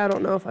 Yeah, I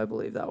don't know if I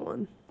believe that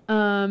one.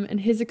 And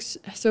his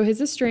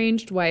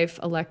estranged wife,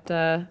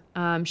 Electa,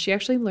 she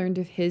actually learned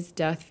of his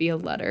death via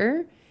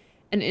letter.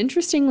 And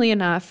interestingly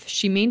enough,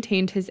 she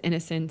maintained his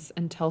innocence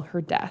until her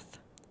death.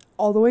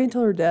 All the way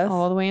until her death?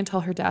 All the way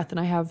until her death, and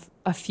I have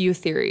a few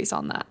theories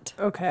on that.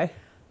 Okay.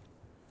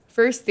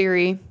 First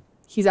theory,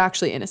 he's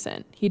actually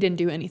innocent. He didn't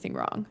do anything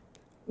wrong.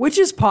 Which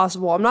is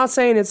possible. I'm not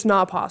saying it's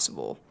not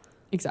possible.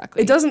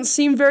 Exactly. It doesn't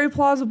seem very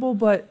plausible,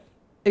 but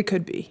it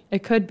could be.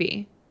 It could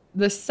be.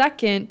 The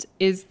second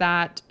is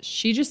that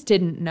she just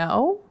didn't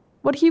know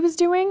what he was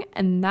doing,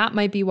 and that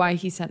might be why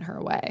he sent her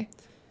away.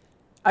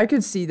 I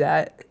could see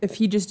that if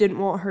he just didn't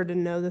want her to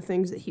know the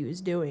things that he was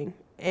doing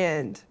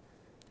and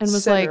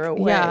was sent like, her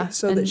away yeah,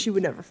 so that she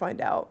would never find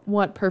out.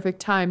 What perfect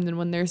time than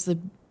when there's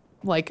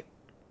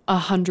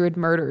 100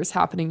 murders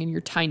happening in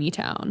your tiny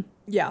town.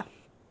 Yeah.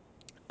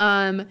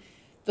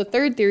 The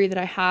third theory that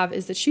I have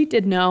is that she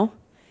did know,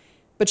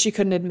 but she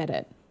couldn't admit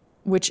it,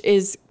 which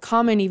is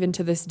common even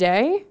to this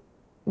day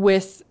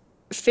with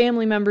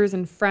family members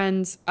and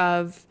friends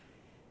of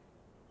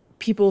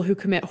people who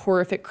commit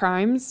horrific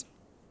crimes.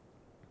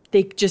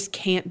 They just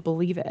can't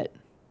believe it.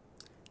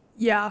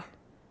 Yeah.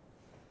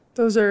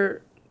 Those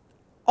are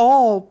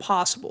all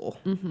possible.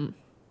 Mm-hmm.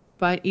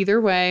 But either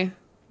way,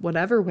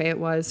 whatever way it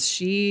was,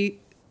 she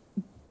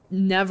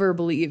never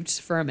believed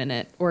for a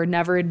minute or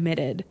never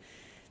admitted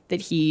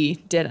that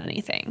he did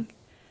anything.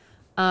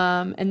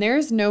 And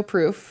there's no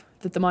proof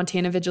that the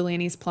Montana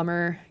Vigilantes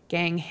Plummer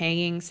gang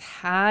hangings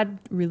had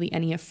really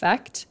any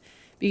effect,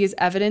 because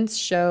evidence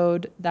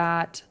showed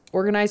that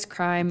organized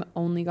crime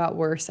only got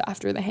worse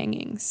after the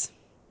hangings.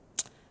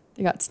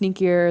 They got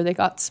sneakier. They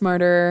got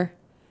smarter.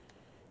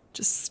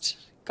 Just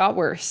got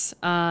worse.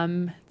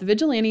 The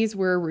vigilantes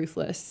were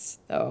ruthless,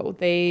 though.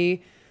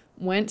 They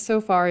went so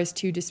far as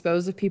to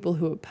dispose of people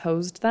who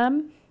opposed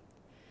them.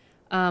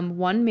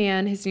 One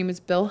man, his name was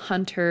Bill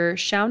Hunter,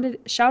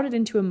 shouted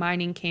into a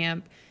mining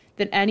camp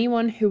that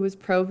anyone who was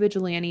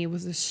pro-vigilante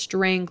was a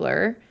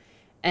strangler,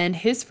 and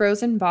his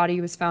frozen body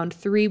was found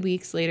 3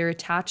 weeks later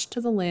attached to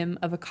the limb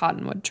of a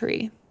cottonwood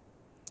tree.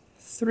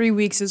 3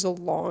 weeks is a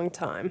long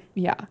time.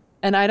 Yeah.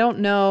 And I don't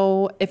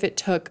know if it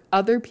took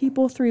other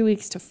people 3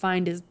 weeks to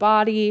find his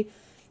body,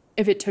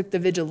 if it took the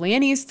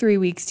vigilantes 3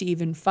 weeks to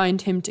even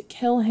find him to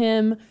kill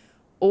him,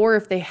 or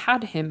if they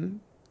had him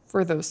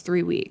for those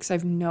 3 weeks. I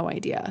have no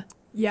idea.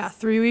 Yeah,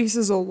 3 weeks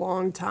is a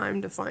long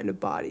time to find a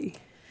body.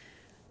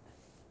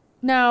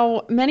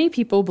 Now, many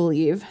people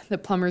believe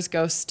that Plummer's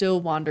ghost still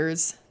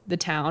wanders the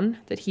town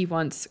that he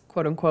once,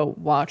 quote unquote,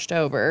 watched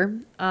over,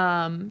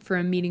 from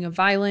a meeting of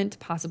violent,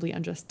 possibly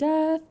unjust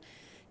death,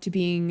 to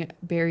being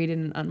buried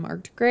in an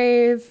unmarked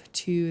grave,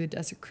 to the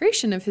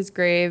desecration of his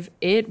grave.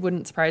 It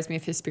wouldn't surprise me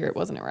if his spirit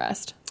wasn't at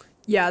rest.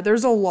 Yeah,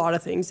 there's a lot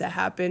of things that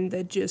happen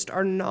that just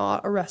are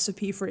not a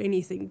recipe for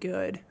anything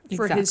good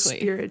for his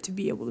spirit to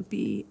be able to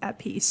be at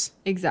peace.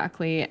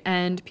 Exactly.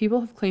 And people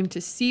have claimed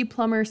to see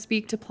Plummer,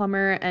 speak to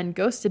Plummer, and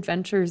Ghost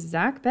Adventures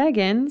Zach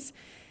Bagans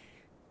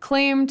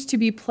claimed to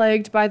be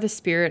plagued by the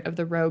spirit of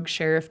the rogue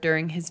sheriff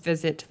during his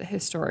visit to the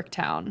historic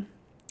town.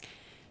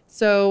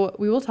 So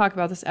we will talk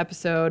about this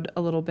episode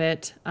a little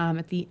bit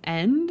at the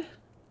end.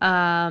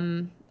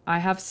 I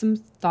have some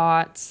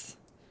thoughts,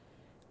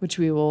 which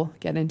we will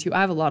get into.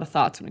 I have a lot of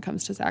thoughts when it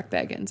comes to Zach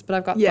Bagans, but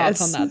I've got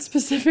thoughts on that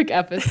specific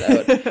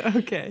episode.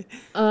 Okay.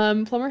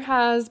 Plummer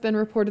has been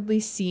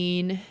reportedly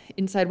seen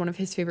inside one of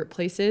his favorite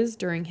places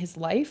during his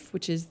life,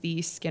 which is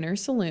the Skinner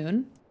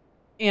Saloon.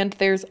 And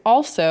there's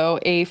also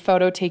a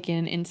photo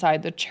taken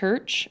inside the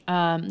church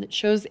that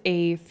shows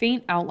a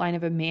faint outline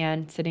of a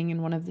man sitting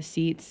in one of the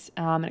seats.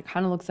 And it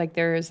kind of looks like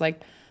there is like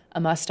a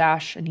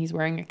mustache and he's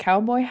wearing a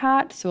cowboy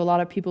hat. So a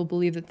lot of people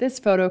believe that this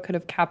photo could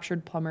have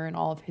captured Plummer in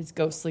all of his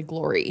ghostly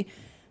glory.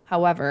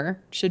 However,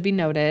 it should be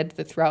noted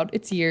that throughout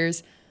its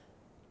years,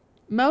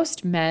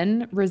 most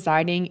men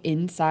residing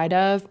inside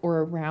of or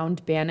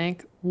around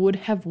Bannack would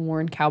have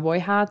worn cowboy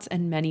hats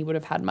and many would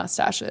have had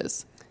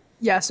mustaches.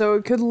 Yeah, so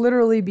it could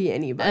literally be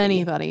anybody.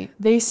 Anybody.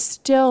 They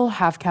still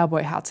have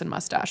cowboy hats and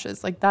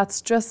mustaches. Like,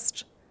 that's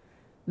just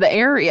the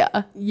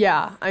area.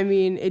 Yeah, I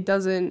mean, it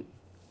doesn't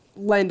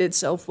lend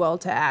itself well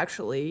to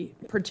actually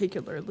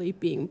particularly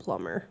being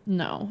Plummer.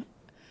 No.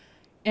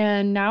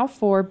 And now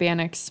for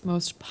Bannack's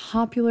most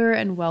popular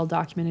and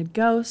well-documented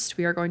ghost.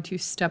 We are going to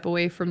step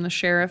away from the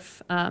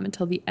sheriff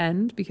until the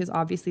end, because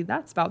obviously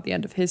that's about the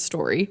end of his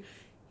story.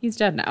 He's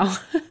dead now.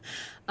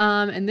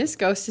 And this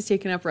ghost has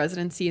taken up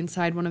residency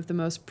inside one of the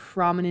most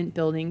prominent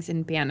buildings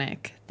in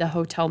Bannack, the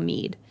Hotel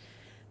Mead.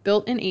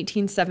 Built in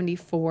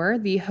 1874,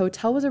 the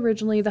hotel was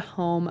originally the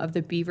home of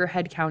the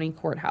Beaverhead County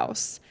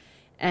Courthouse.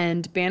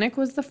 And Bannack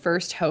was the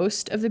first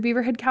host of the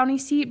Beaverhead County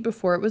seat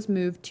before it was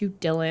moved to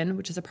Dillon,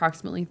 which is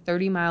approximately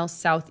 30 miles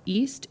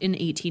southeast, in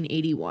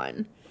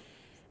 1881.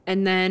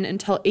 And then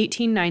until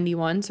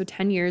 1891, so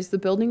 10 years, the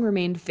building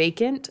remained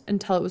vacant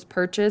until it was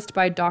purchased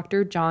by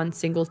Dr. John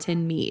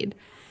Singleton Mead.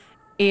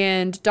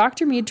 And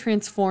Dr. Mead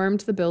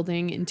transformed the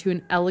building into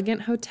an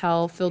elegant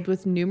hotel filled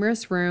with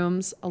numerous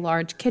rooms, a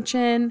large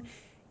kitchen,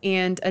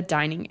 and a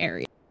dining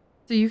area.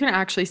 So you can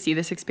actually see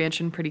this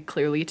expansion pretty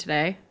clearly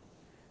today.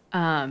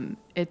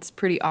 It's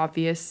pretty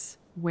obvious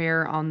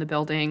where on the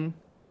building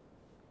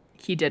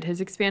he did his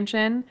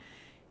expansion.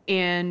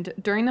 And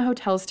during the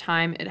hotel's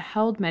time, it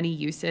held many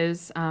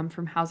uses,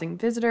 from housing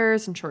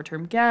visitors and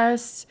short-term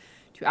guests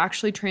to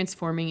actually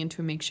transforming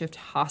into a makeshift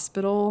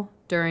hospital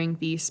during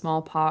the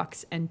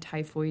smallpox and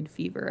typhoid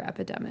fever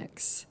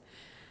epidemics,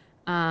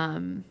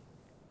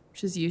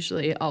 which is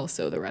usually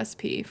also the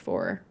recipe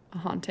for a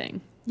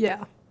haunting.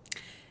 Yeah.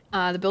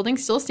 The building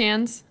still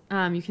stands.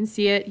 You can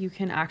see it. You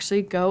can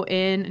actually go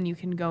in and you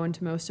can go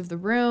into most of the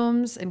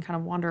rooms and kind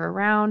of wander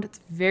around.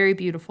 It's very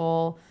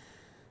beautiful.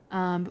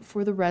 But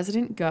for the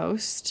resident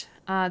ghost,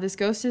 this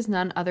ghost is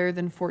none other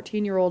than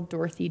 14-year-old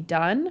Dorothy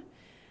Dunn.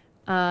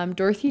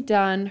 Dorothy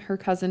Dunn, her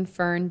cousin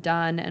Fern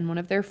Dunn, and one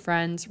of their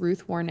friends,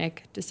 Ruth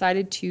Warnick,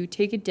 decided to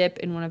take a dip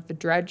in one of the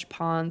dredge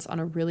ponds on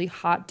a really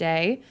hot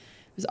day.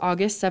 It was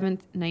August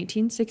 7th,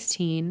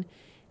 1916,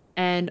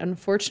 and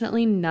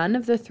unfortunately none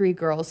of the three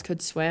girls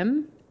could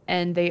swim,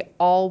 and they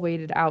all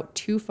waded out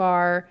too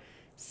far,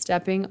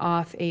 stepping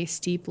off a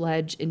steep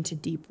ledge into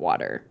deep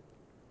water.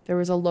 There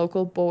was a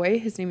local boy,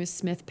 his name is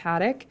Smith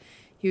Paddock.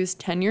 He was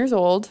 10 years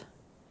old,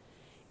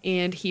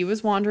 and he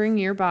was wandering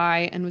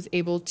nearby and was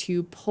able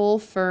to pull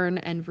Fern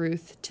and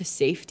Ruth to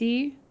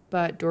safety,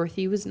 but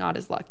Dorothy was not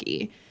as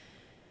lucky.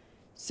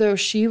 So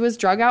she was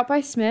drug out by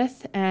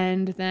Smith,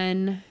 and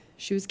then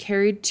she was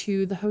carried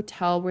to the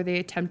hotel where they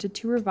attempted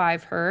to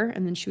revive her,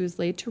 and then she was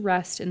laid to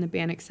rest in the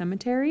Bannack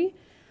Cemetery.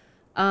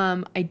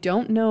 I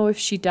don't know if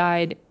she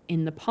died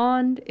in the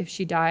pond, if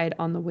she died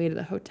on the way to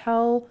the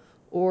hotel,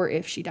 or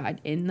if she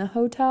died in the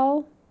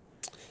hotel.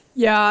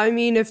 Yeah, I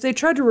mean, if they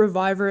tried to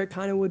revive her, it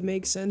kind of would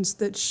make sense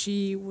that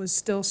she was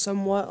still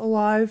somewhat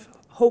alive,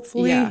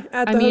 hopefully,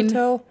 at the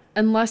hotel.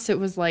 Unless it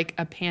was like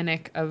a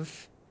panic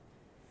of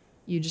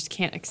you just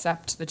can't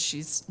accept that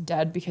she's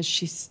dead because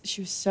she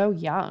was so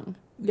young.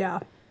 Yeah.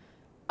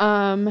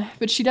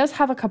 But she does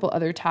have a couple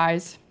other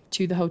ties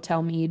to the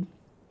Hotel Mead.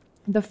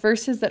 The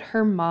first is that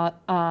her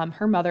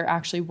mother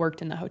actually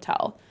worked in the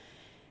hotel.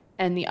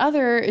 And the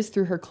other is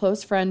through her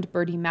close friend,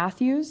 Bertie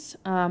Matthews.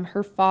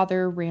 Her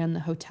father ran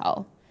the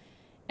hotel.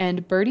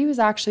 And Bertie was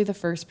actually the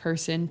first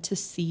person to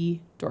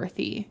see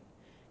Dorothy.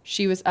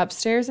 She was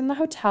upstairs in the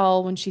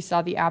hotel when she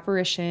saw the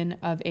apparition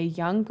of a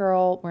young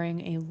girl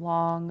wearing a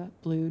long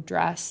blue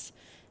dress.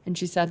 And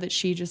she said that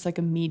she just like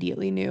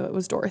immediately knew it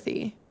was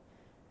Dorothy.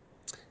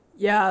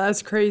 Yeah,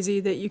 that's crazy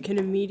that you can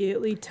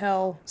immediately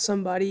tell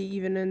somebody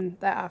even in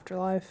the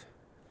afterlife.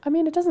 I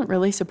mean, it doesn't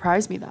really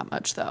surprise me that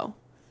much, though.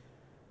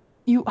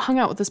 You hung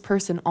out with this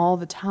person all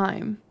the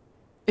time.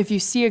 If you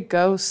see a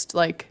ghost,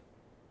 like,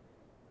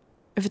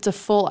 if it's a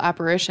full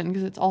apparition,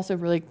 because it's also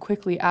really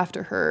quickly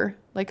after her,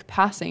 like,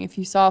 passing, if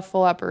you saw a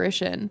full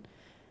apparition,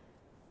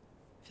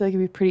 I feel like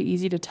it'd be pretty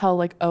easy to tell,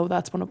 like, oh,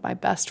 that's one of my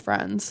best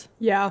friends.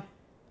 Yeah,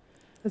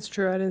 that's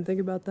true. I didn't think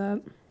about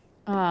that.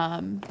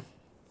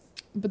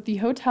 But the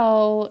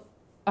hotel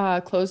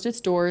closed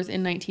its doors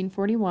in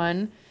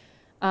 1941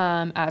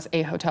 as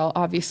a hotel.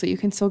 Obviously, you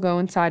can still go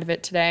inside of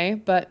it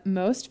today, but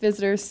most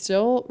visitors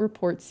still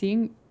report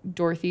seeing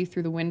Dorothy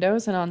through the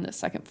windows and on the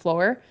second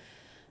floor.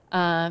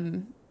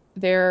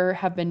 There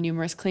have been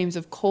numerous claims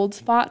of cold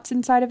spots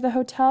inside of the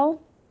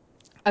hotel,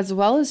 as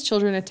well as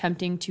children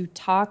attempting to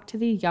talk to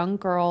the young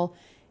girl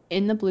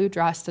in the blue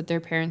dress that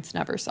their parents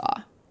never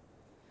saw.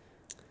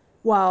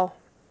 Wow.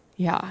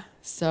 Yeah,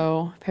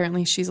 so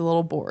apparently she's a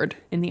little bored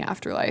in the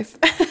afterlife.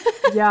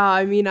 Yeah,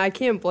 I mean, I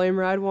can't blame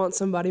her. I'd want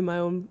somebody my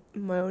own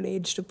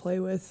age to play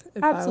with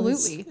if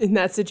Absolutely. I was in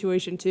that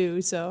situation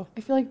too. So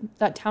I feel like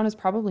that town is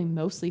probably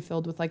mostly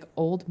filled with like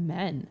old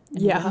men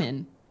and Yeah.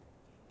 women.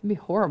 It'd be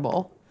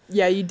horrible.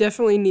 yeah, you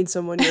definitely need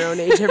someone your own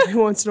age every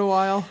once in a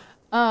while.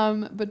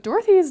 But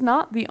Dorothy is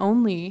not the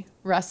only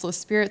restless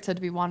spirit said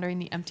to be wandering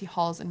the empty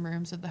halls and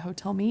rooms of the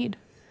Hotel Mead.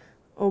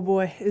 Oh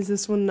boy, is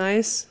this one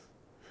nice?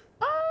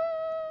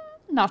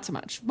 Not so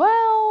much.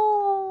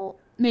 Well,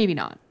 maybe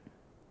not.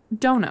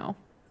 Don't know.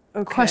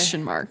 Okay.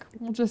 Question mark.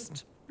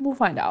 We'll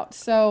find out.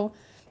 So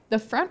the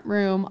front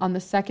room on the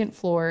second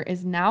floor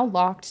is now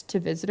locked to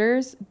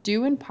visitors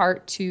due in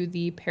part to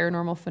the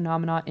paranormal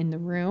phenomena in the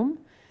room.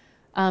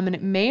 And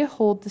it may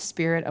hold the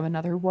spirit of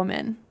another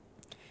woman.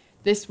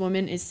 This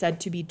woman is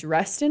said to be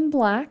dressed in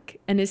black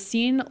and is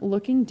seen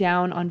looking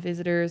down on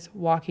visitors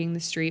walking the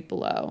street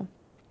below.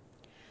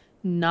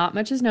 Not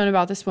much is known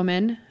about this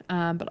woman,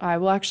 but I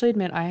will actually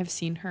admit I have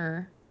seen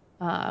her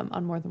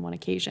on more than one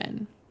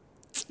occasion.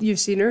 You've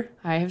seen her?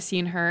 I have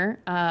seen her,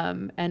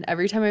 and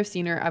every time I've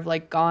seen her, I've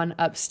like gone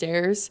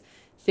upstairs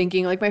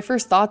thinking, like my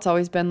first thought's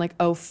always been like,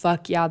 oh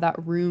fuck yeah, that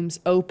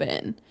room's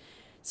open.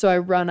 So I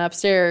run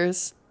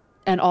upstairs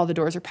and all the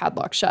doors are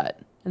padlocked shut.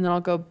 And then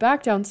I'll go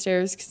back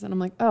downstairs because then I'm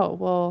like, oh,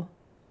 well,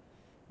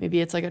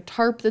 maybe it's like a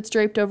tarp that's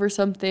draped over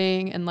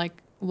something, and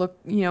like look,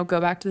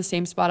 go back to the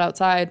same spot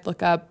outside,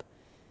 look up.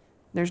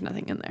 There's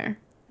nothing in there.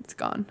 It's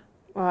gone.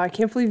 I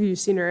can't believe you've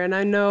seen her. And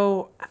I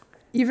know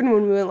even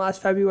when we went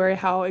last February,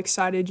 how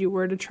excited you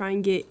were to try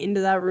and get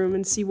into that room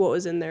and see what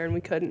was in there, and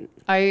we couldn't.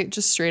 I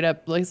just straight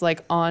up was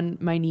like on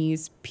my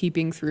knees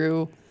peeping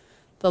through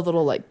the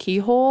little like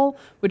keyhole,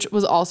 which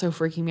was also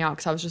freaking me out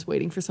because I was just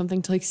waiting for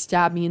something to like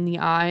stab me in the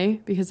eye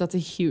because that's a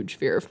huge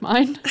fear of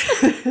mine.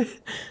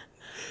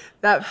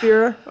 That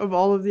fear of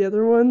all of the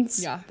other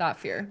ones? Yeah, that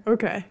fear.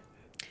 Okay.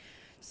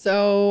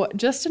 So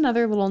just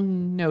another little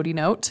notey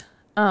note.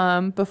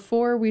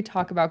 Before we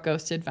talk about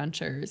ghost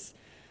adventures,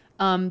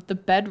 the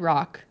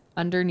bedrock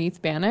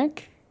underneath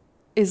Bannock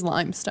is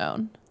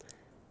limestone.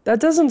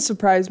 That doesn't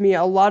surprise me.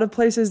 A lot of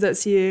places that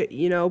see,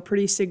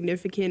 pretty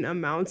significant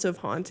amounts of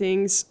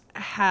hauntings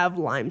have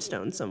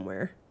limestone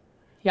somewhere.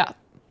 Yeah.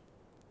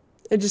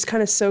 It just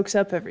kind of soaks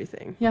up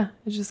everything. Yeah.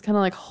 It just kind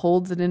of like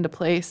holds it into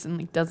place and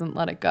like doesn't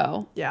let it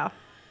go. Yeah.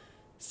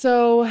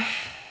 So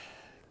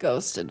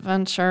ghost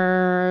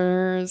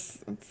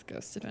adventures. It's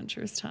ghost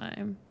adventures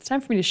time. It's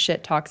time for me to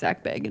shit talk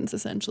Zach Bagans,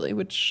 essentially,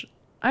 which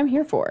I'm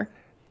here for.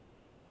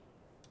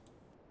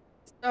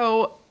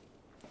 So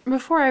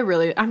before I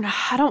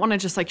don't want to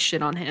just like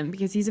shit on him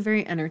because he's a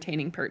very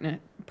entertaining person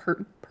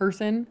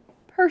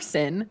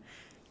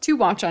to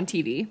watch on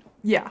TV.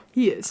 Yeah,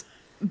 he is.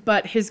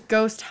 But his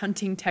ghost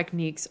hunting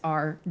techniques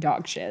are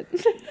dog shit.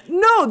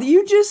 No,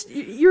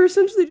 you're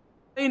essentially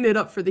laying it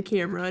up for the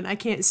camera, and I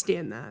can't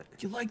stand that.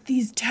 You like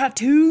these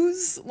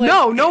tattoos?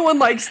 No one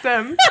likes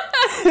them.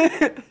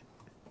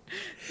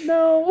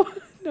 No,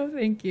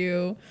 thank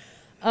you.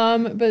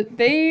 But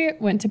they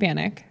went to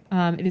Bannock.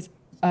 It is,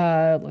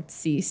 let's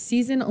see,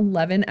 season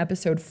 11,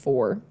 episode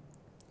 4.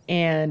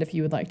 And if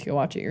you would like to go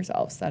watch it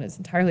yourselves, that is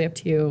entirely up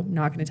to you.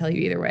 Not going to tell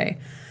you either way.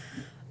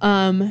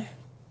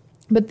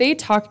 But they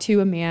talked to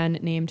a man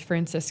named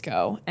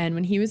Francisco, and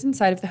when he was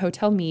inside of the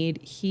Hotel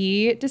Mead,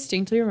 he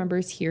distinctly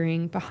remembers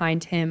hearing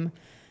behind him,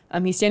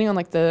 he's standing on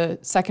like the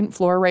second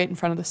floor right in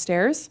front of the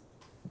stairs,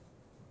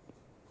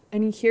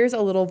 and he hears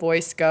a little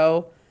voice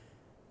go,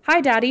 "Hi,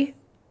 Daddy."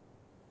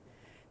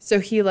 So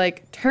he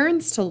like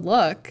turns to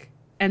look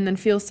and then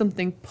feels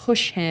something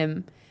push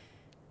him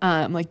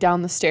like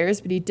down the stairs,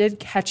 but he did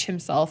catch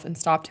himself and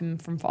stopped him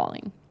from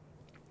falling.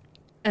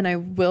 And I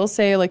will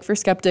say, like, for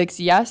skeptics,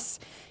 yes,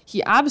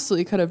 he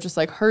absolutely could have just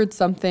like heard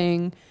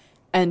something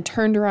and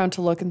turned around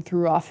to look and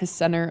threw off his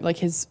center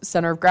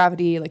of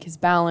gravity, like his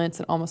balance,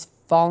 and almost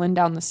fallen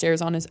down the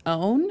stairs on his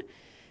own.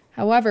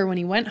 However, when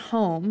he went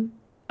home,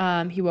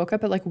 he woke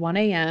up at like 1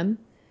 a.m.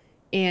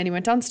 and he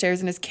went downstairs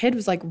and his kid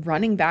was like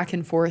running back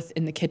and forth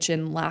in the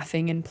kitchen,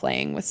 laughing and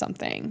playing with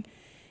something.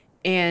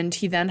 And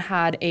he then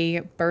had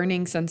a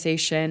burning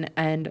sensation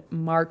and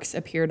marks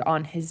appeared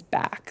on his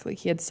back. Like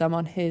he had some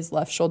on his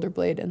left shoulder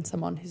blade and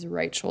some on his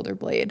right shoulder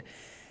blade.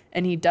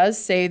 And he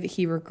does say that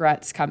he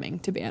regrets coming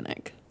to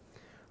Bannock.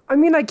 I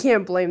mean, I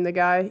can't blame the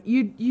guy.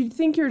 You'd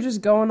think you're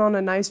just going on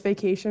a nice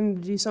vacation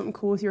to do something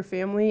cool with your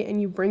family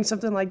and you bring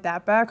something like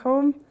that back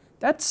home?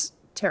 That's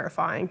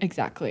terrifying.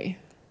 Exactly.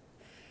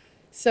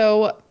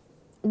 So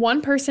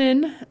one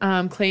person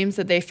claims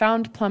that they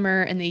found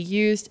Plummer and they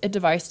used a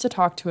device to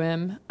talk to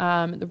him.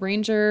 The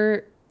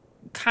ranger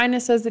kind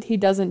of says that he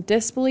doesn't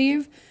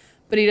disbelieve,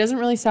 but he doesn't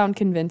really sound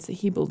convinced that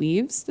he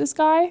believes this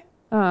guy.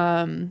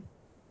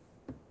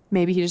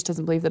 Maybe he just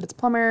doesn't believe that it's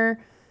Plummer.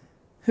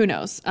 Who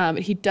knows? But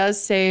he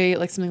does say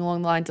like something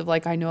along the lines of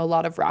like, I know a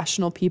lot of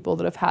rational people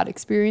that have had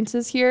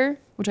experiences here,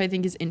 which I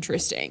think is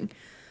interesting.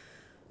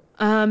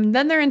 Then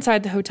they're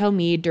inside the Hotel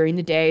Mead during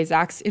the day.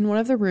 Zach's in one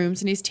of the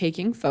rooms and he's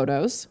taking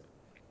photos.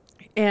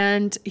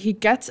 And he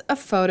gets a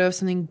photo of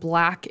something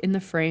black in the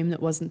frame that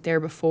wasn't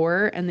there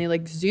before. And they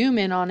like zoom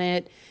in on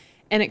it.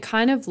 And it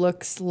kind of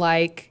looks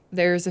like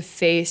there's a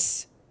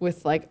face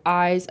with like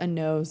eyes, a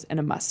nose, and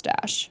a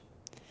mustache.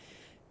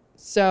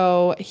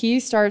 So he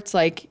starts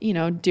like, you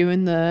know,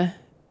 doing the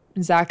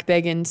Zach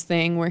Bagans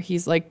thing where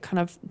he's like kind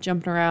of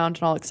jumping around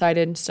and all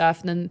excited and stuff.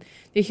 And then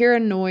they hear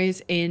a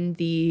noise in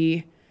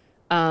the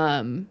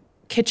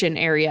kitchen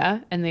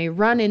area and they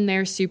run in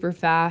there super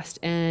fast,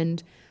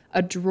 and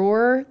a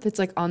drawer that's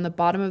like on the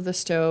bottom of the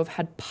stove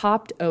had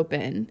popped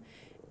open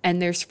and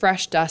there's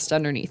fresh dust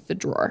underneath the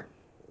drawer.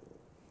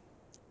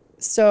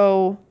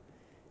 So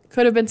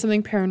could have been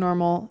something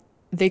paranormal.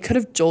 They could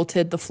have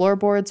jolted the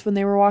floorboards when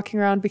they were walking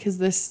around because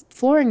this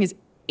flooring is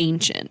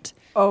ancient.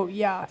 Oh,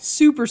 yeah.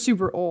 Super,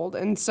 super old.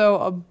 And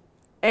so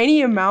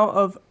any amount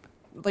of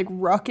like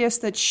ruckus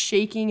that's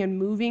shaking and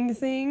moving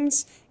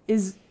things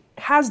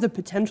has the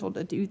potential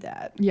to do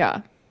that.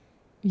 Yeah.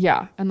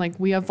 Yeah. And like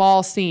we have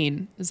all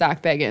seen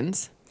Zach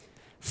Bagans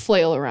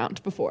flail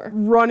around before.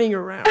 Running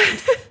around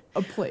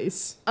a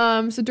place.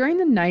 So during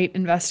the night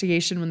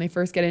investigation, when they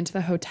first get into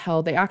the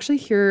hotel, they actually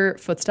hear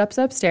footsteps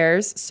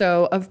upstairs.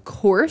 So of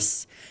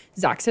course,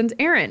 Zach sends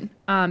Aaron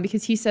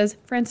because he says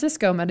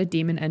Francisco met a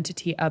demon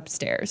entity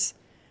upstairs.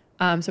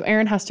 So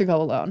Aaron has to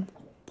go alone.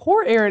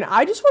 Poor Aaron.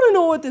 I just want to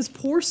know what this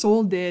poor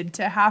soul did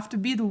to have to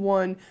be the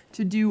one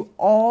to do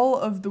all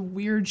of the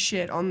weird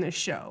shit on this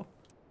show.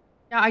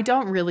 Yeah, I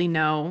don't really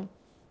know,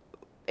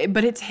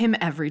 but it's him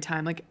every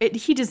time. Like,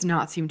 he does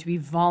not seem to be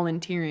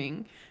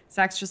volunteering.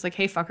 Zach's just like,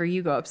 hey, fucker,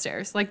 you go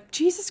upstairs. Like,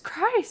 Jesus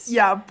Christ.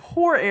 Yeah,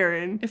 poor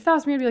Aaron. If that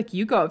was me, I'd be like,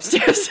 you go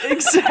upstairs.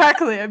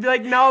 Exactly. I'd be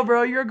like, no,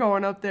 bro, you're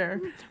going up there.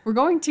 We're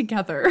going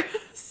together.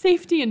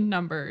 Safety in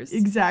numbers.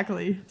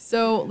 Exactly.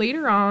 So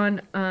later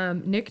on,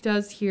 Nick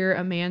does hear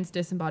a man's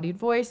disembodied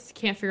voice.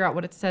 Can't figure out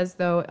what it says,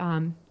 though.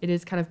 It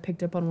is kind of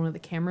picked up on one of the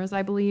cameras,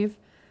 I believe.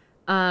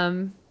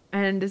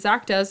 And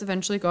Zach does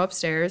eventually go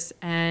upstairs,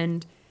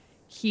 and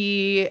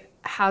he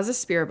has a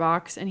spirit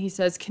box, and he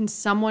says, can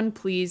someone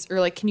please, or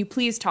like, can you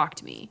please talk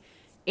to me?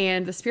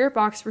 And the spirit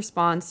box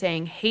responds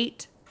saying,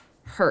 hate,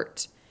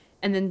 hurt.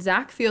 And then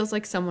Zach feels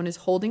like someone is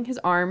holding his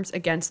arms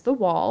against the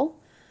wall.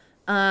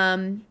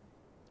 And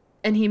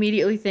he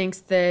immediately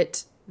thinks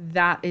that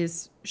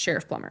is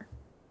Sheriff Plummer.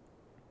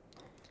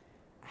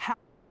 How?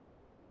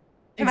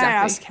 Can I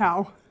ask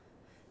how?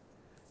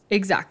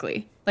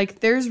 Exactly. Like,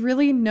 there's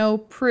really no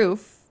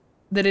proof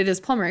that it is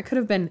Plummer. It could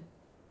have been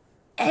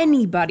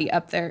anybody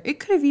up there. It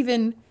could have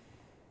even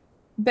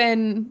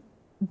been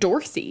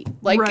Dorothy.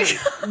 Like, right.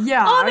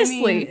 Yeah,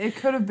 honestly. I mean, it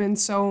could have been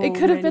so It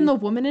could have been the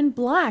woman in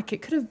black.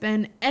 It could have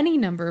been any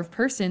number of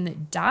person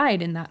that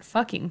died in that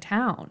fucking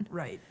town.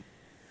 Right.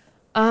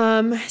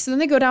 So then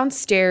they go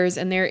downstairs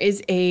and there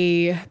is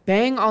a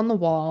bang on the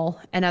wall.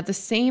 And at the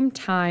same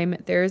time,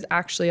 there's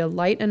actually a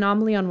light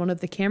anomaly on one of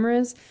the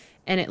cameras.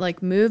 And it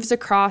like moves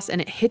across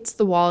and it hits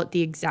the wall at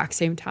the exact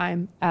same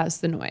time as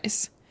the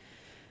noise.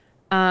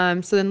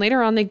 So then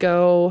later on they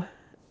go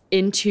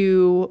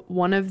into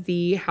one of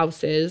the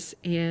houses,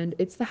 and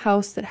it's the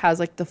house that has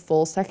like the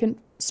full second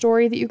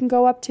story that you can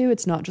go up to.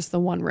 It's not just the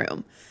one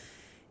room.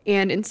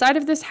 And inside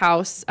of this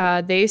house,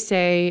 they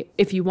say,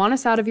 if you want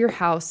us out of your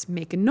house,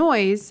 make a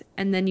noise.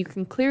 And then you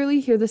can clearly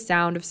hear the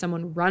sound of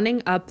someone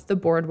running up the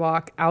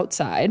boardwalk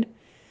outside.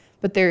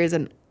 but there is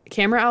a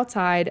camera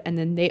outside, and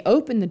then they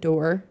open the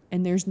door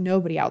and there's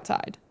nobody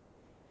outside.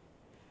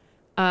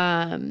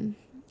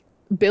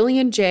 Billy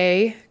and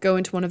Jay go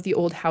into one of the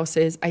old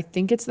houses. I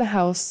think it's the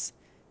house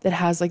that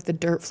has like the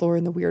dirt floor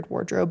and the weird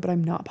wardrobe, but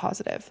I'm not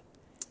positive.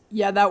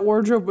 Yeah, that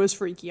wardrobe was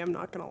freaky, I'm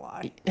not gonna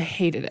lie. I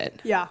hated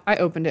it. Yeah. I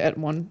opened it at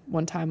one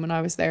time when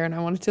I was there, and I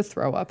wanted to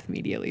throw up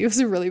immediately. It was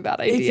a really bad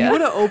idea. If you would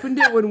have opened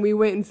it when we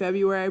went in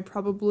February, I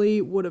probably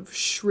would have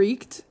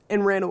shrieked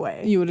and ran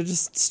away. You would have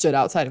just stood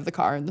outside of the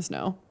car in the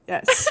snow.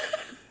 Yes.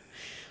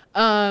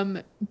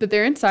 But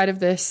they're inside of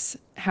this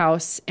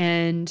house,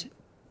 and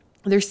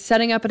they're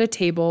setting up at a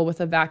table with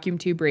a vacuum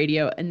tube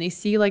radio, and they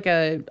see like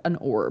an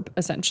orb,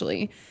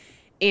 essentially.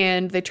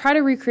 And they try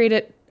to recreate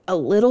it a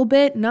little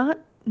bit, not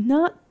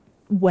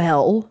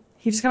well.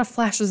 He just kind of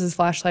flashes his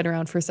flashlight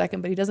around for a second,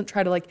 but he doesn't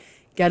try to like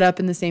get up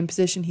in the same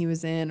position he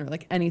was in or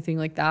like anything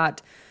like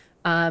that.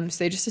 So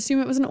they just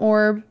assume it was an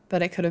orb,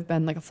 but it could have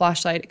been like a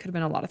flashlight. It could have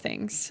been a lot of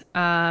things.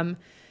 But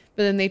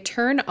then they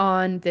turn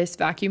on this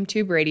vacuum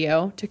tube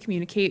radio to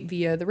communicate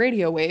via the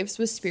radio waves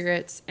with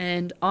spirits.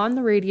 And on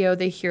the radio,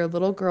 they hear a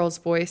little girl's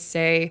voice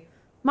say,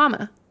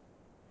 "Mama."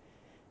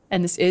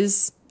 And this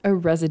is a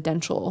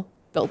residential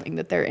building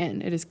that they're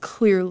in. It is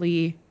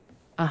clearly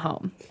a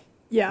home.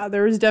 Yeah,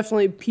 there was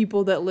definitely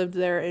people that lived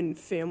there and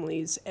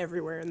families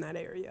everywhere in that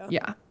area.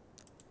 Yeah.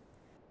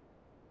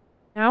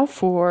 Now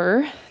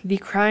for the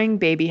crying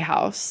baby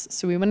house.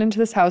 So we went into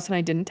this house and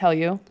I didn't tell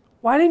you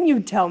Why didn't you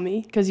tell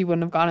me? because you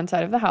wouldn't have gone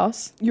inside of the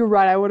house. You're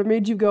right, I would have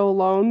made you go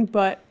alone,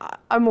 but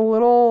I'm a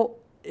little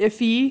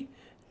iffy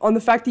on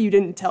the fact that you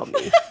didn't tell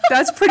me.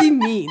 That's pretty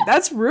mean.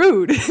 That's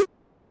rude.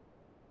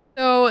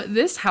 So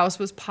this house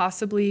was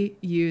possibly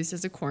used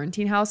as a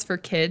quarantine house for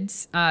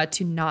kids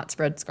to not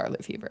spread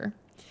scarlet fever.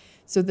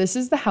 So this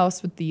is the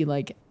house with the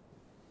like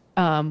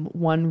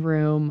one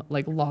room,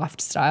 like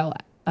loft style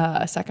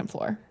second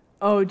floor.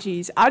 Oh,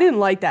 geez. I didn't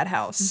like that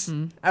house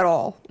at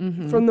all.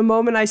 From the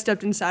moment I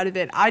stepped inside of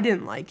it, I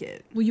didn't like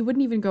it. Well, you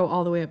wouldn't even go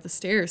all the way up the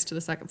stairs to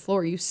the second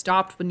floor. You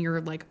stopped when your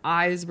like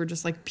eyes were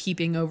just like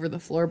peeping over the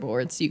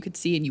floorboards so you could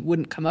see, and you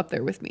wouldn't come up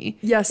there with me.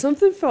 Yeah,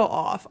 something felt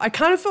off. I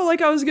kind of felt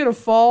like I was going to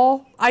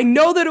fall. I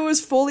know that it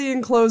was fully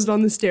enclosed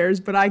on the stairs,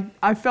 but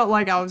I felt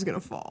like I was going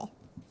to fall.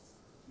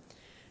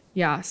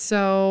 Yeah,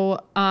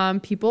 so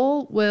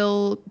people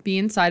will be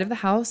inside of the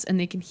house and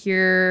they can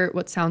hear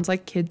what sounds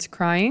like kids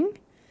crying.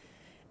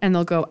 And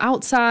they'll go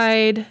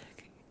outside,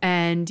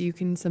 and you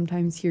can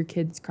sometimes hear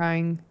kids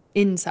crying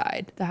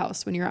inside the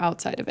house when you're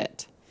outside of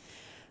it.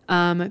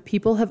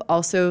 People have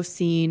also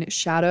seen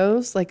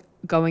shadows like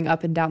going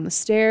up and down the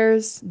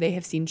stairs. They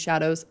have seen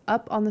shadows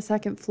up on the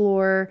second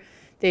floor.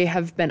 They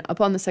have been up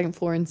on the second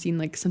floor and seen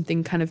like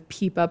something kind of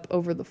peep up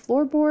over the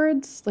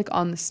floorboards, like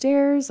on the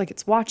stairs, like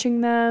it's watching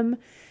them.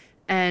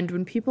 And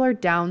when people are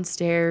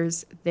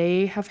downstairs,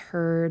 they have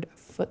heard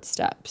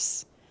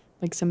footsteps.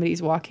 Like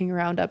somebody's walking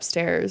around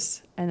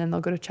upstairs, and then they'll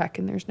go to check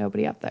and there's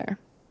nobody up there.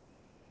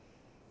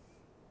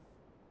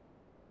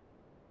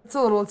 It's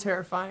a little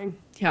terrifying.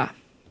 Yeah.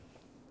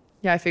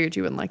 Yeah, I figured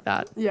you wouldn't like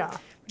that. Yeah.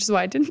 Which is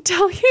why I didn't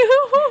tell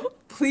you.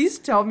 Please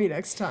tell me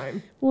next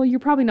time. Well,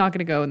 you're probably not going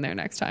to go in there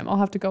next time. I'll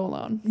have to go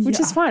alone, which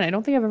is Yeah. fine. I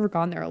don't think I've ever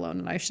gone there alone,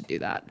 and I should do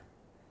that.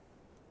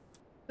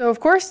 So, of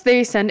course,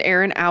 they send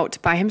Aaron out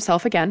by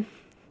himself again,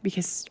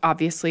 because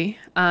obviously,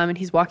 and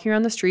he's walking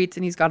around the streets,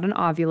 and he's got an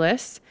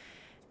Ovilus.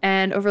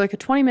 And over like a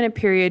 20-minute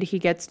period, he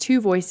gets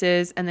two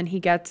voices, and then he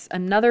gets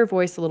another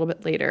voice a little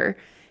bit later.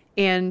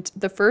 And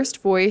the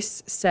first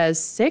voice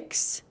says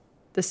 6,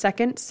 the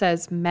second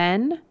says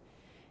men,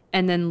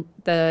 and then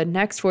the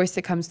next voice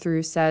that comes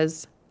through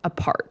says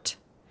apart.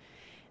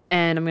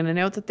 And I'm going to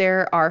note that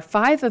there are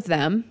 5 of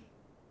them.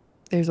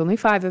 There's only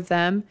 5 of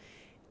them.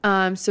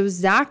 So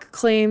Zach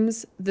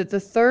claims that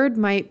the third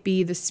might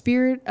be the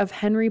spirit of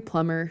Henry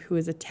Plummer, who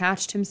has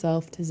attached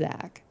himself to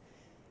Zach.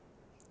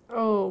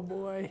 Oh,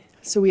 boy.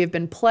 So we have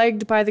been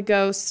plagued by the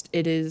ghost.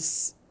 It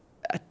is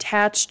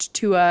attached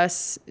to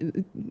us.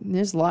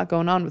 There's a lot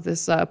going on with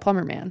this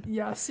Plummer man.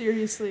 Yeah,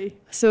 seriously.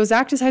 So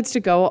Zach decides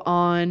to go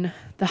on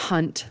the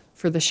hunt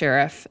for the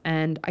sheriff,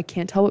 and I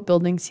can't tell what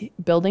building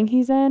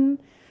he's in,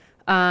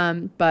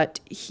 but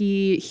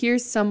he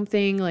hears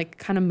something like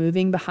kind of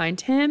moving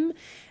behind him,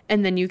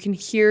 and then you can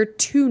hear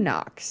 2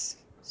 knocks.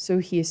 So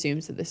he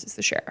assumes that this is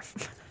the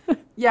sheriff.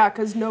 Yeah,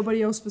 because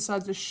nobody else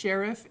besides the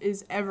sheriff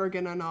is ever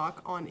going to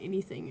knock on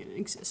anything in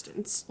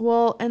existence.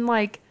 Well, and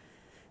like,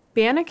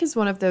 Bannock is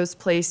one of those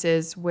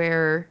places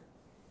where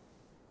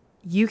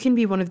you can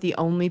be one of the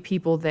only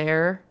people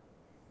there,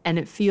 and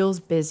it feels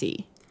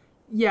busy.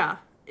 Yeah.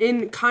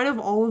 In kind of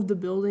all of the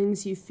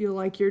buildings, you feel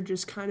like you're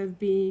just kind of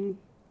being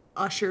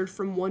ushered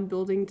from one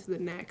building to the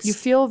next. You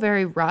feel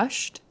very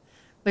rushed.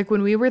 Like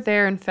when we were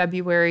there in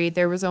February,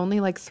 there was only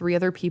like 3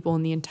 other people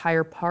in the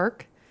entire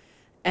park.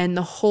 And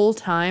the whole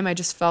time I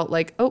just felt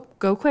like, oh,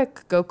 go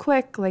quick.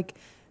 Like,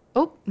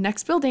 oh,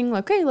 next building.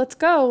 Okay, let's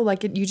go.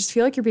 Like you just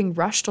feel like you're being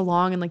rushed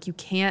along and like you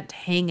can't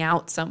hang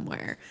out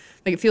somewhere.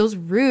 Like it feels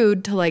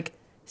rude to like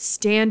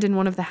stand in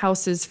one of the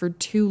houses for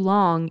too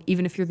long,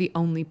 even if you're the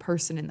only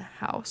person in the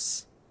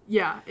house.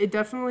 Yeah, it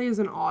definitely is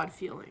an odd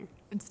feeling.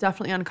 It's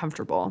definitely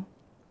uncomfortable.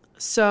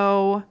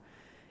 So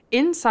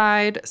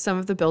inside some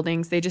of the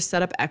buildings, they just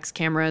set up X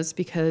cameras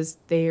because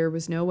there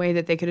was no way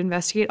that they could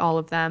investigate all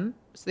of them.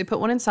 So they put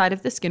one inside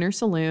of the Skinner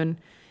Saloon.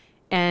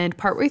 And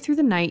partway through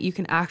the night, you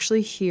can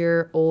actually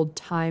hear old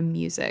time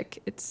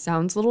music. It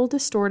sounds a little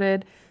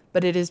distorted,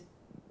 but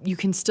you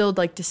can still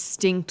like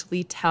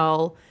distinctly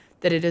tell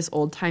that it is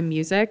old time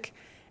music.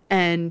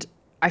 And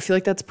I feel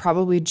like that's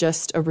probably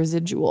just a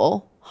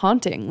residual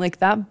haunting. Like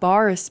that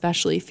bar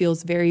especially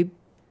feels very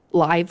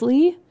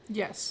lively.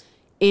 Yes.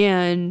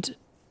 And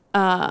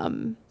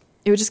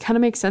it would just kind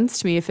of make sense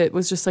to me if it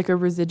was just like a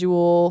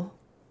residual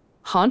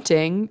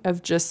haunting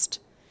of just,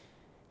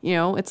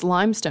 it's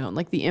limestone,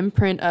 like the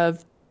imprint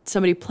of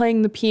somebody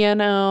playing the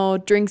piano,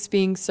 drinks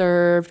being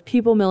served,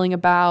 people milling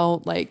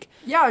about, like.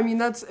 Yeah, I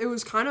mean, it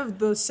was kind of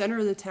the center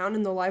of the town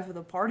and the life of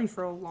the party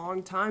for a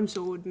long time,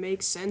 so it would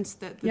make sense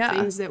that the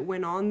things that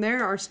went on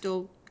there are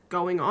still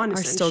going on,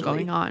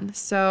 essentially.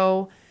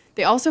 So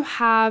they also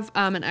have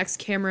an X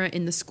camera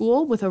in the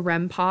school with a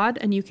REM pod,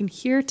 and you can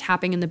hear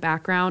tapping in the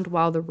background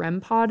while the REM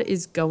pod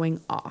is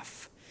going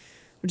off,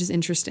 which is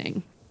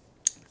interesting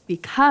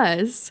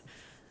because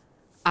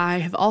I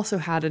have also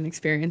had an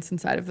experience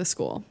inside of the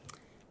school.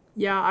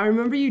 Yeah, I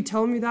remember you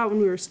telling me that when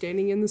we were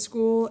standing in the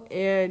school,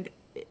 and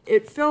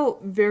it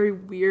felt very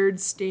weird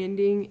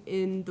standing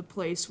in the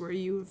place where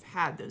you've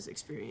had those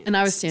experiences. And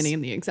I was standing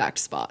in the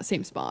exact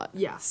same spot.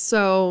 Yeah.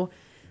 So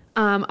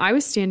I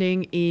was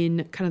standing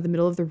in kind of the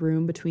middle of the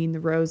room between the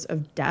rows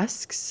of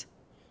desks.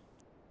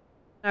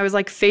 I was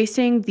like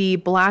facing the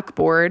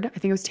blackboard. I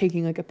think I was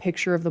taking like a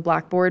picture of the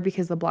blackboard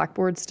because the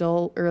blackboard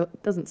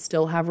doesn't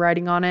still have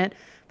writing on it,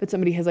 but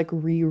somebody has like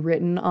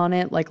rewritten on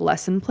it like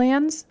lesson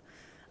plans.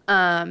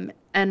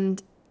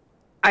 And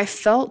I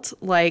felt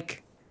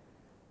like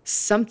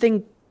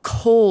something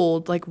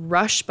cold like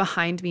rush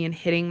behind me and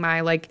hitting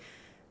my like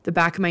the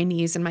back of my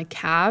knees and my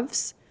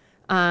calves.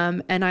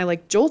 And I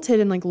like jolted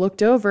and like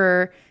looked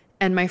over,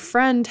 and my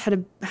friend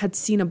had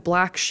seen a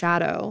black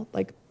shadow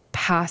like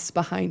pass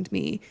behind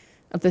me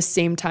at the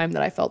same time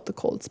that I felt the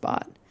cold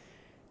spot.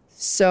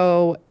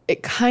 So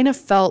it kind of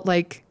felt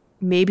like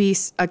maybe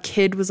a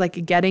kid was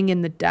like getting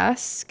in the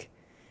desk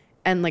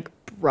and like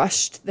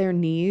brushed their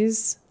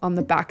knees on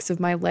the backs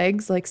of my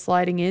legs, like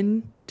sliding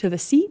in to the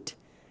seat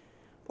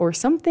or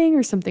something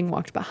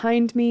walked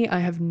behind me. I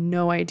have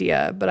no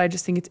idea, but I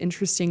just think it's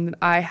interesting that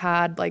I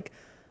had like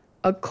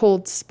a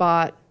cold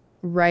spot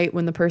right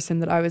when the person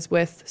that I was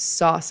with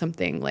saw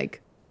something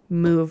like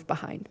move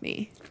behind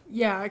me.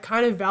 Yeah, it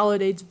kind of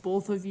validates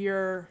both of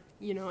your,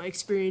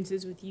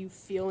 experiences with you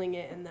feeling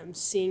it and them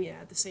seeing it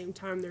at the same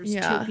time. There's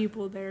two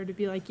people there to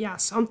be like, yeah,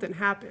 something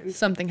happened.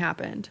 Something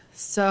happened.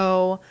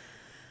 So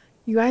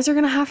you guys are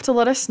going to have to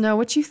let us know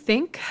what you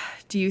think.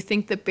 Do you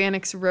think that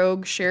Bannock's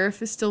rogue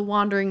sheriff is still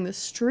wandering the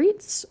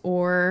streets,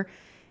 or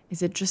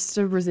is it just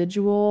a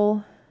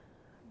residual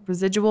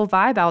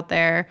vibe out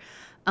there?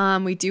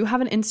 We do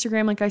have an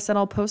Instagram. Like I said,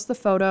 I'll post the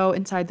photo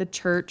inside the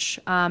church,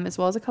 as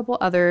well as a couple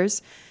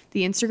others.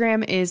 The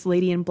Instagram is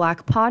Lady in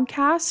Black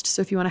Podcast.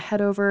 So if you want to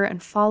head over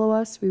and follow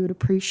us, we would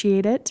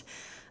appreciate it.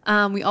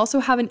 We also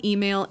have an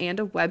email and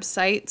a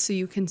website, so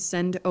you can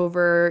send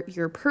over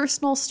your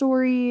personal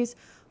stories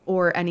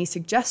or any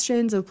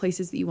suggestions of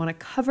places that you want to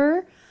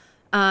cover.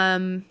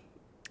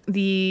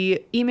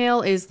 The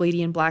email is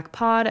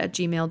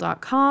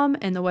ladyinblackpod@gmail.com,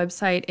 and the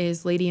website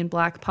is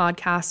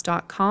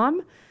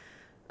ladyinblackpodcast.com.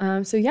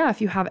 So yeah,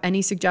 if you have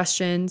any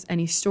suggestions,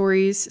 any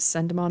stories,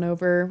 send them on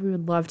over. We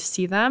would love to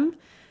see them.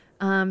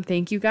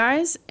 Thank you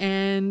guys,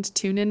 and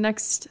tune in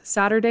next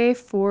Saturday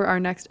for our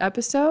next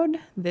episode.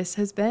 This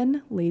has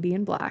been Lady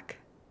in Black.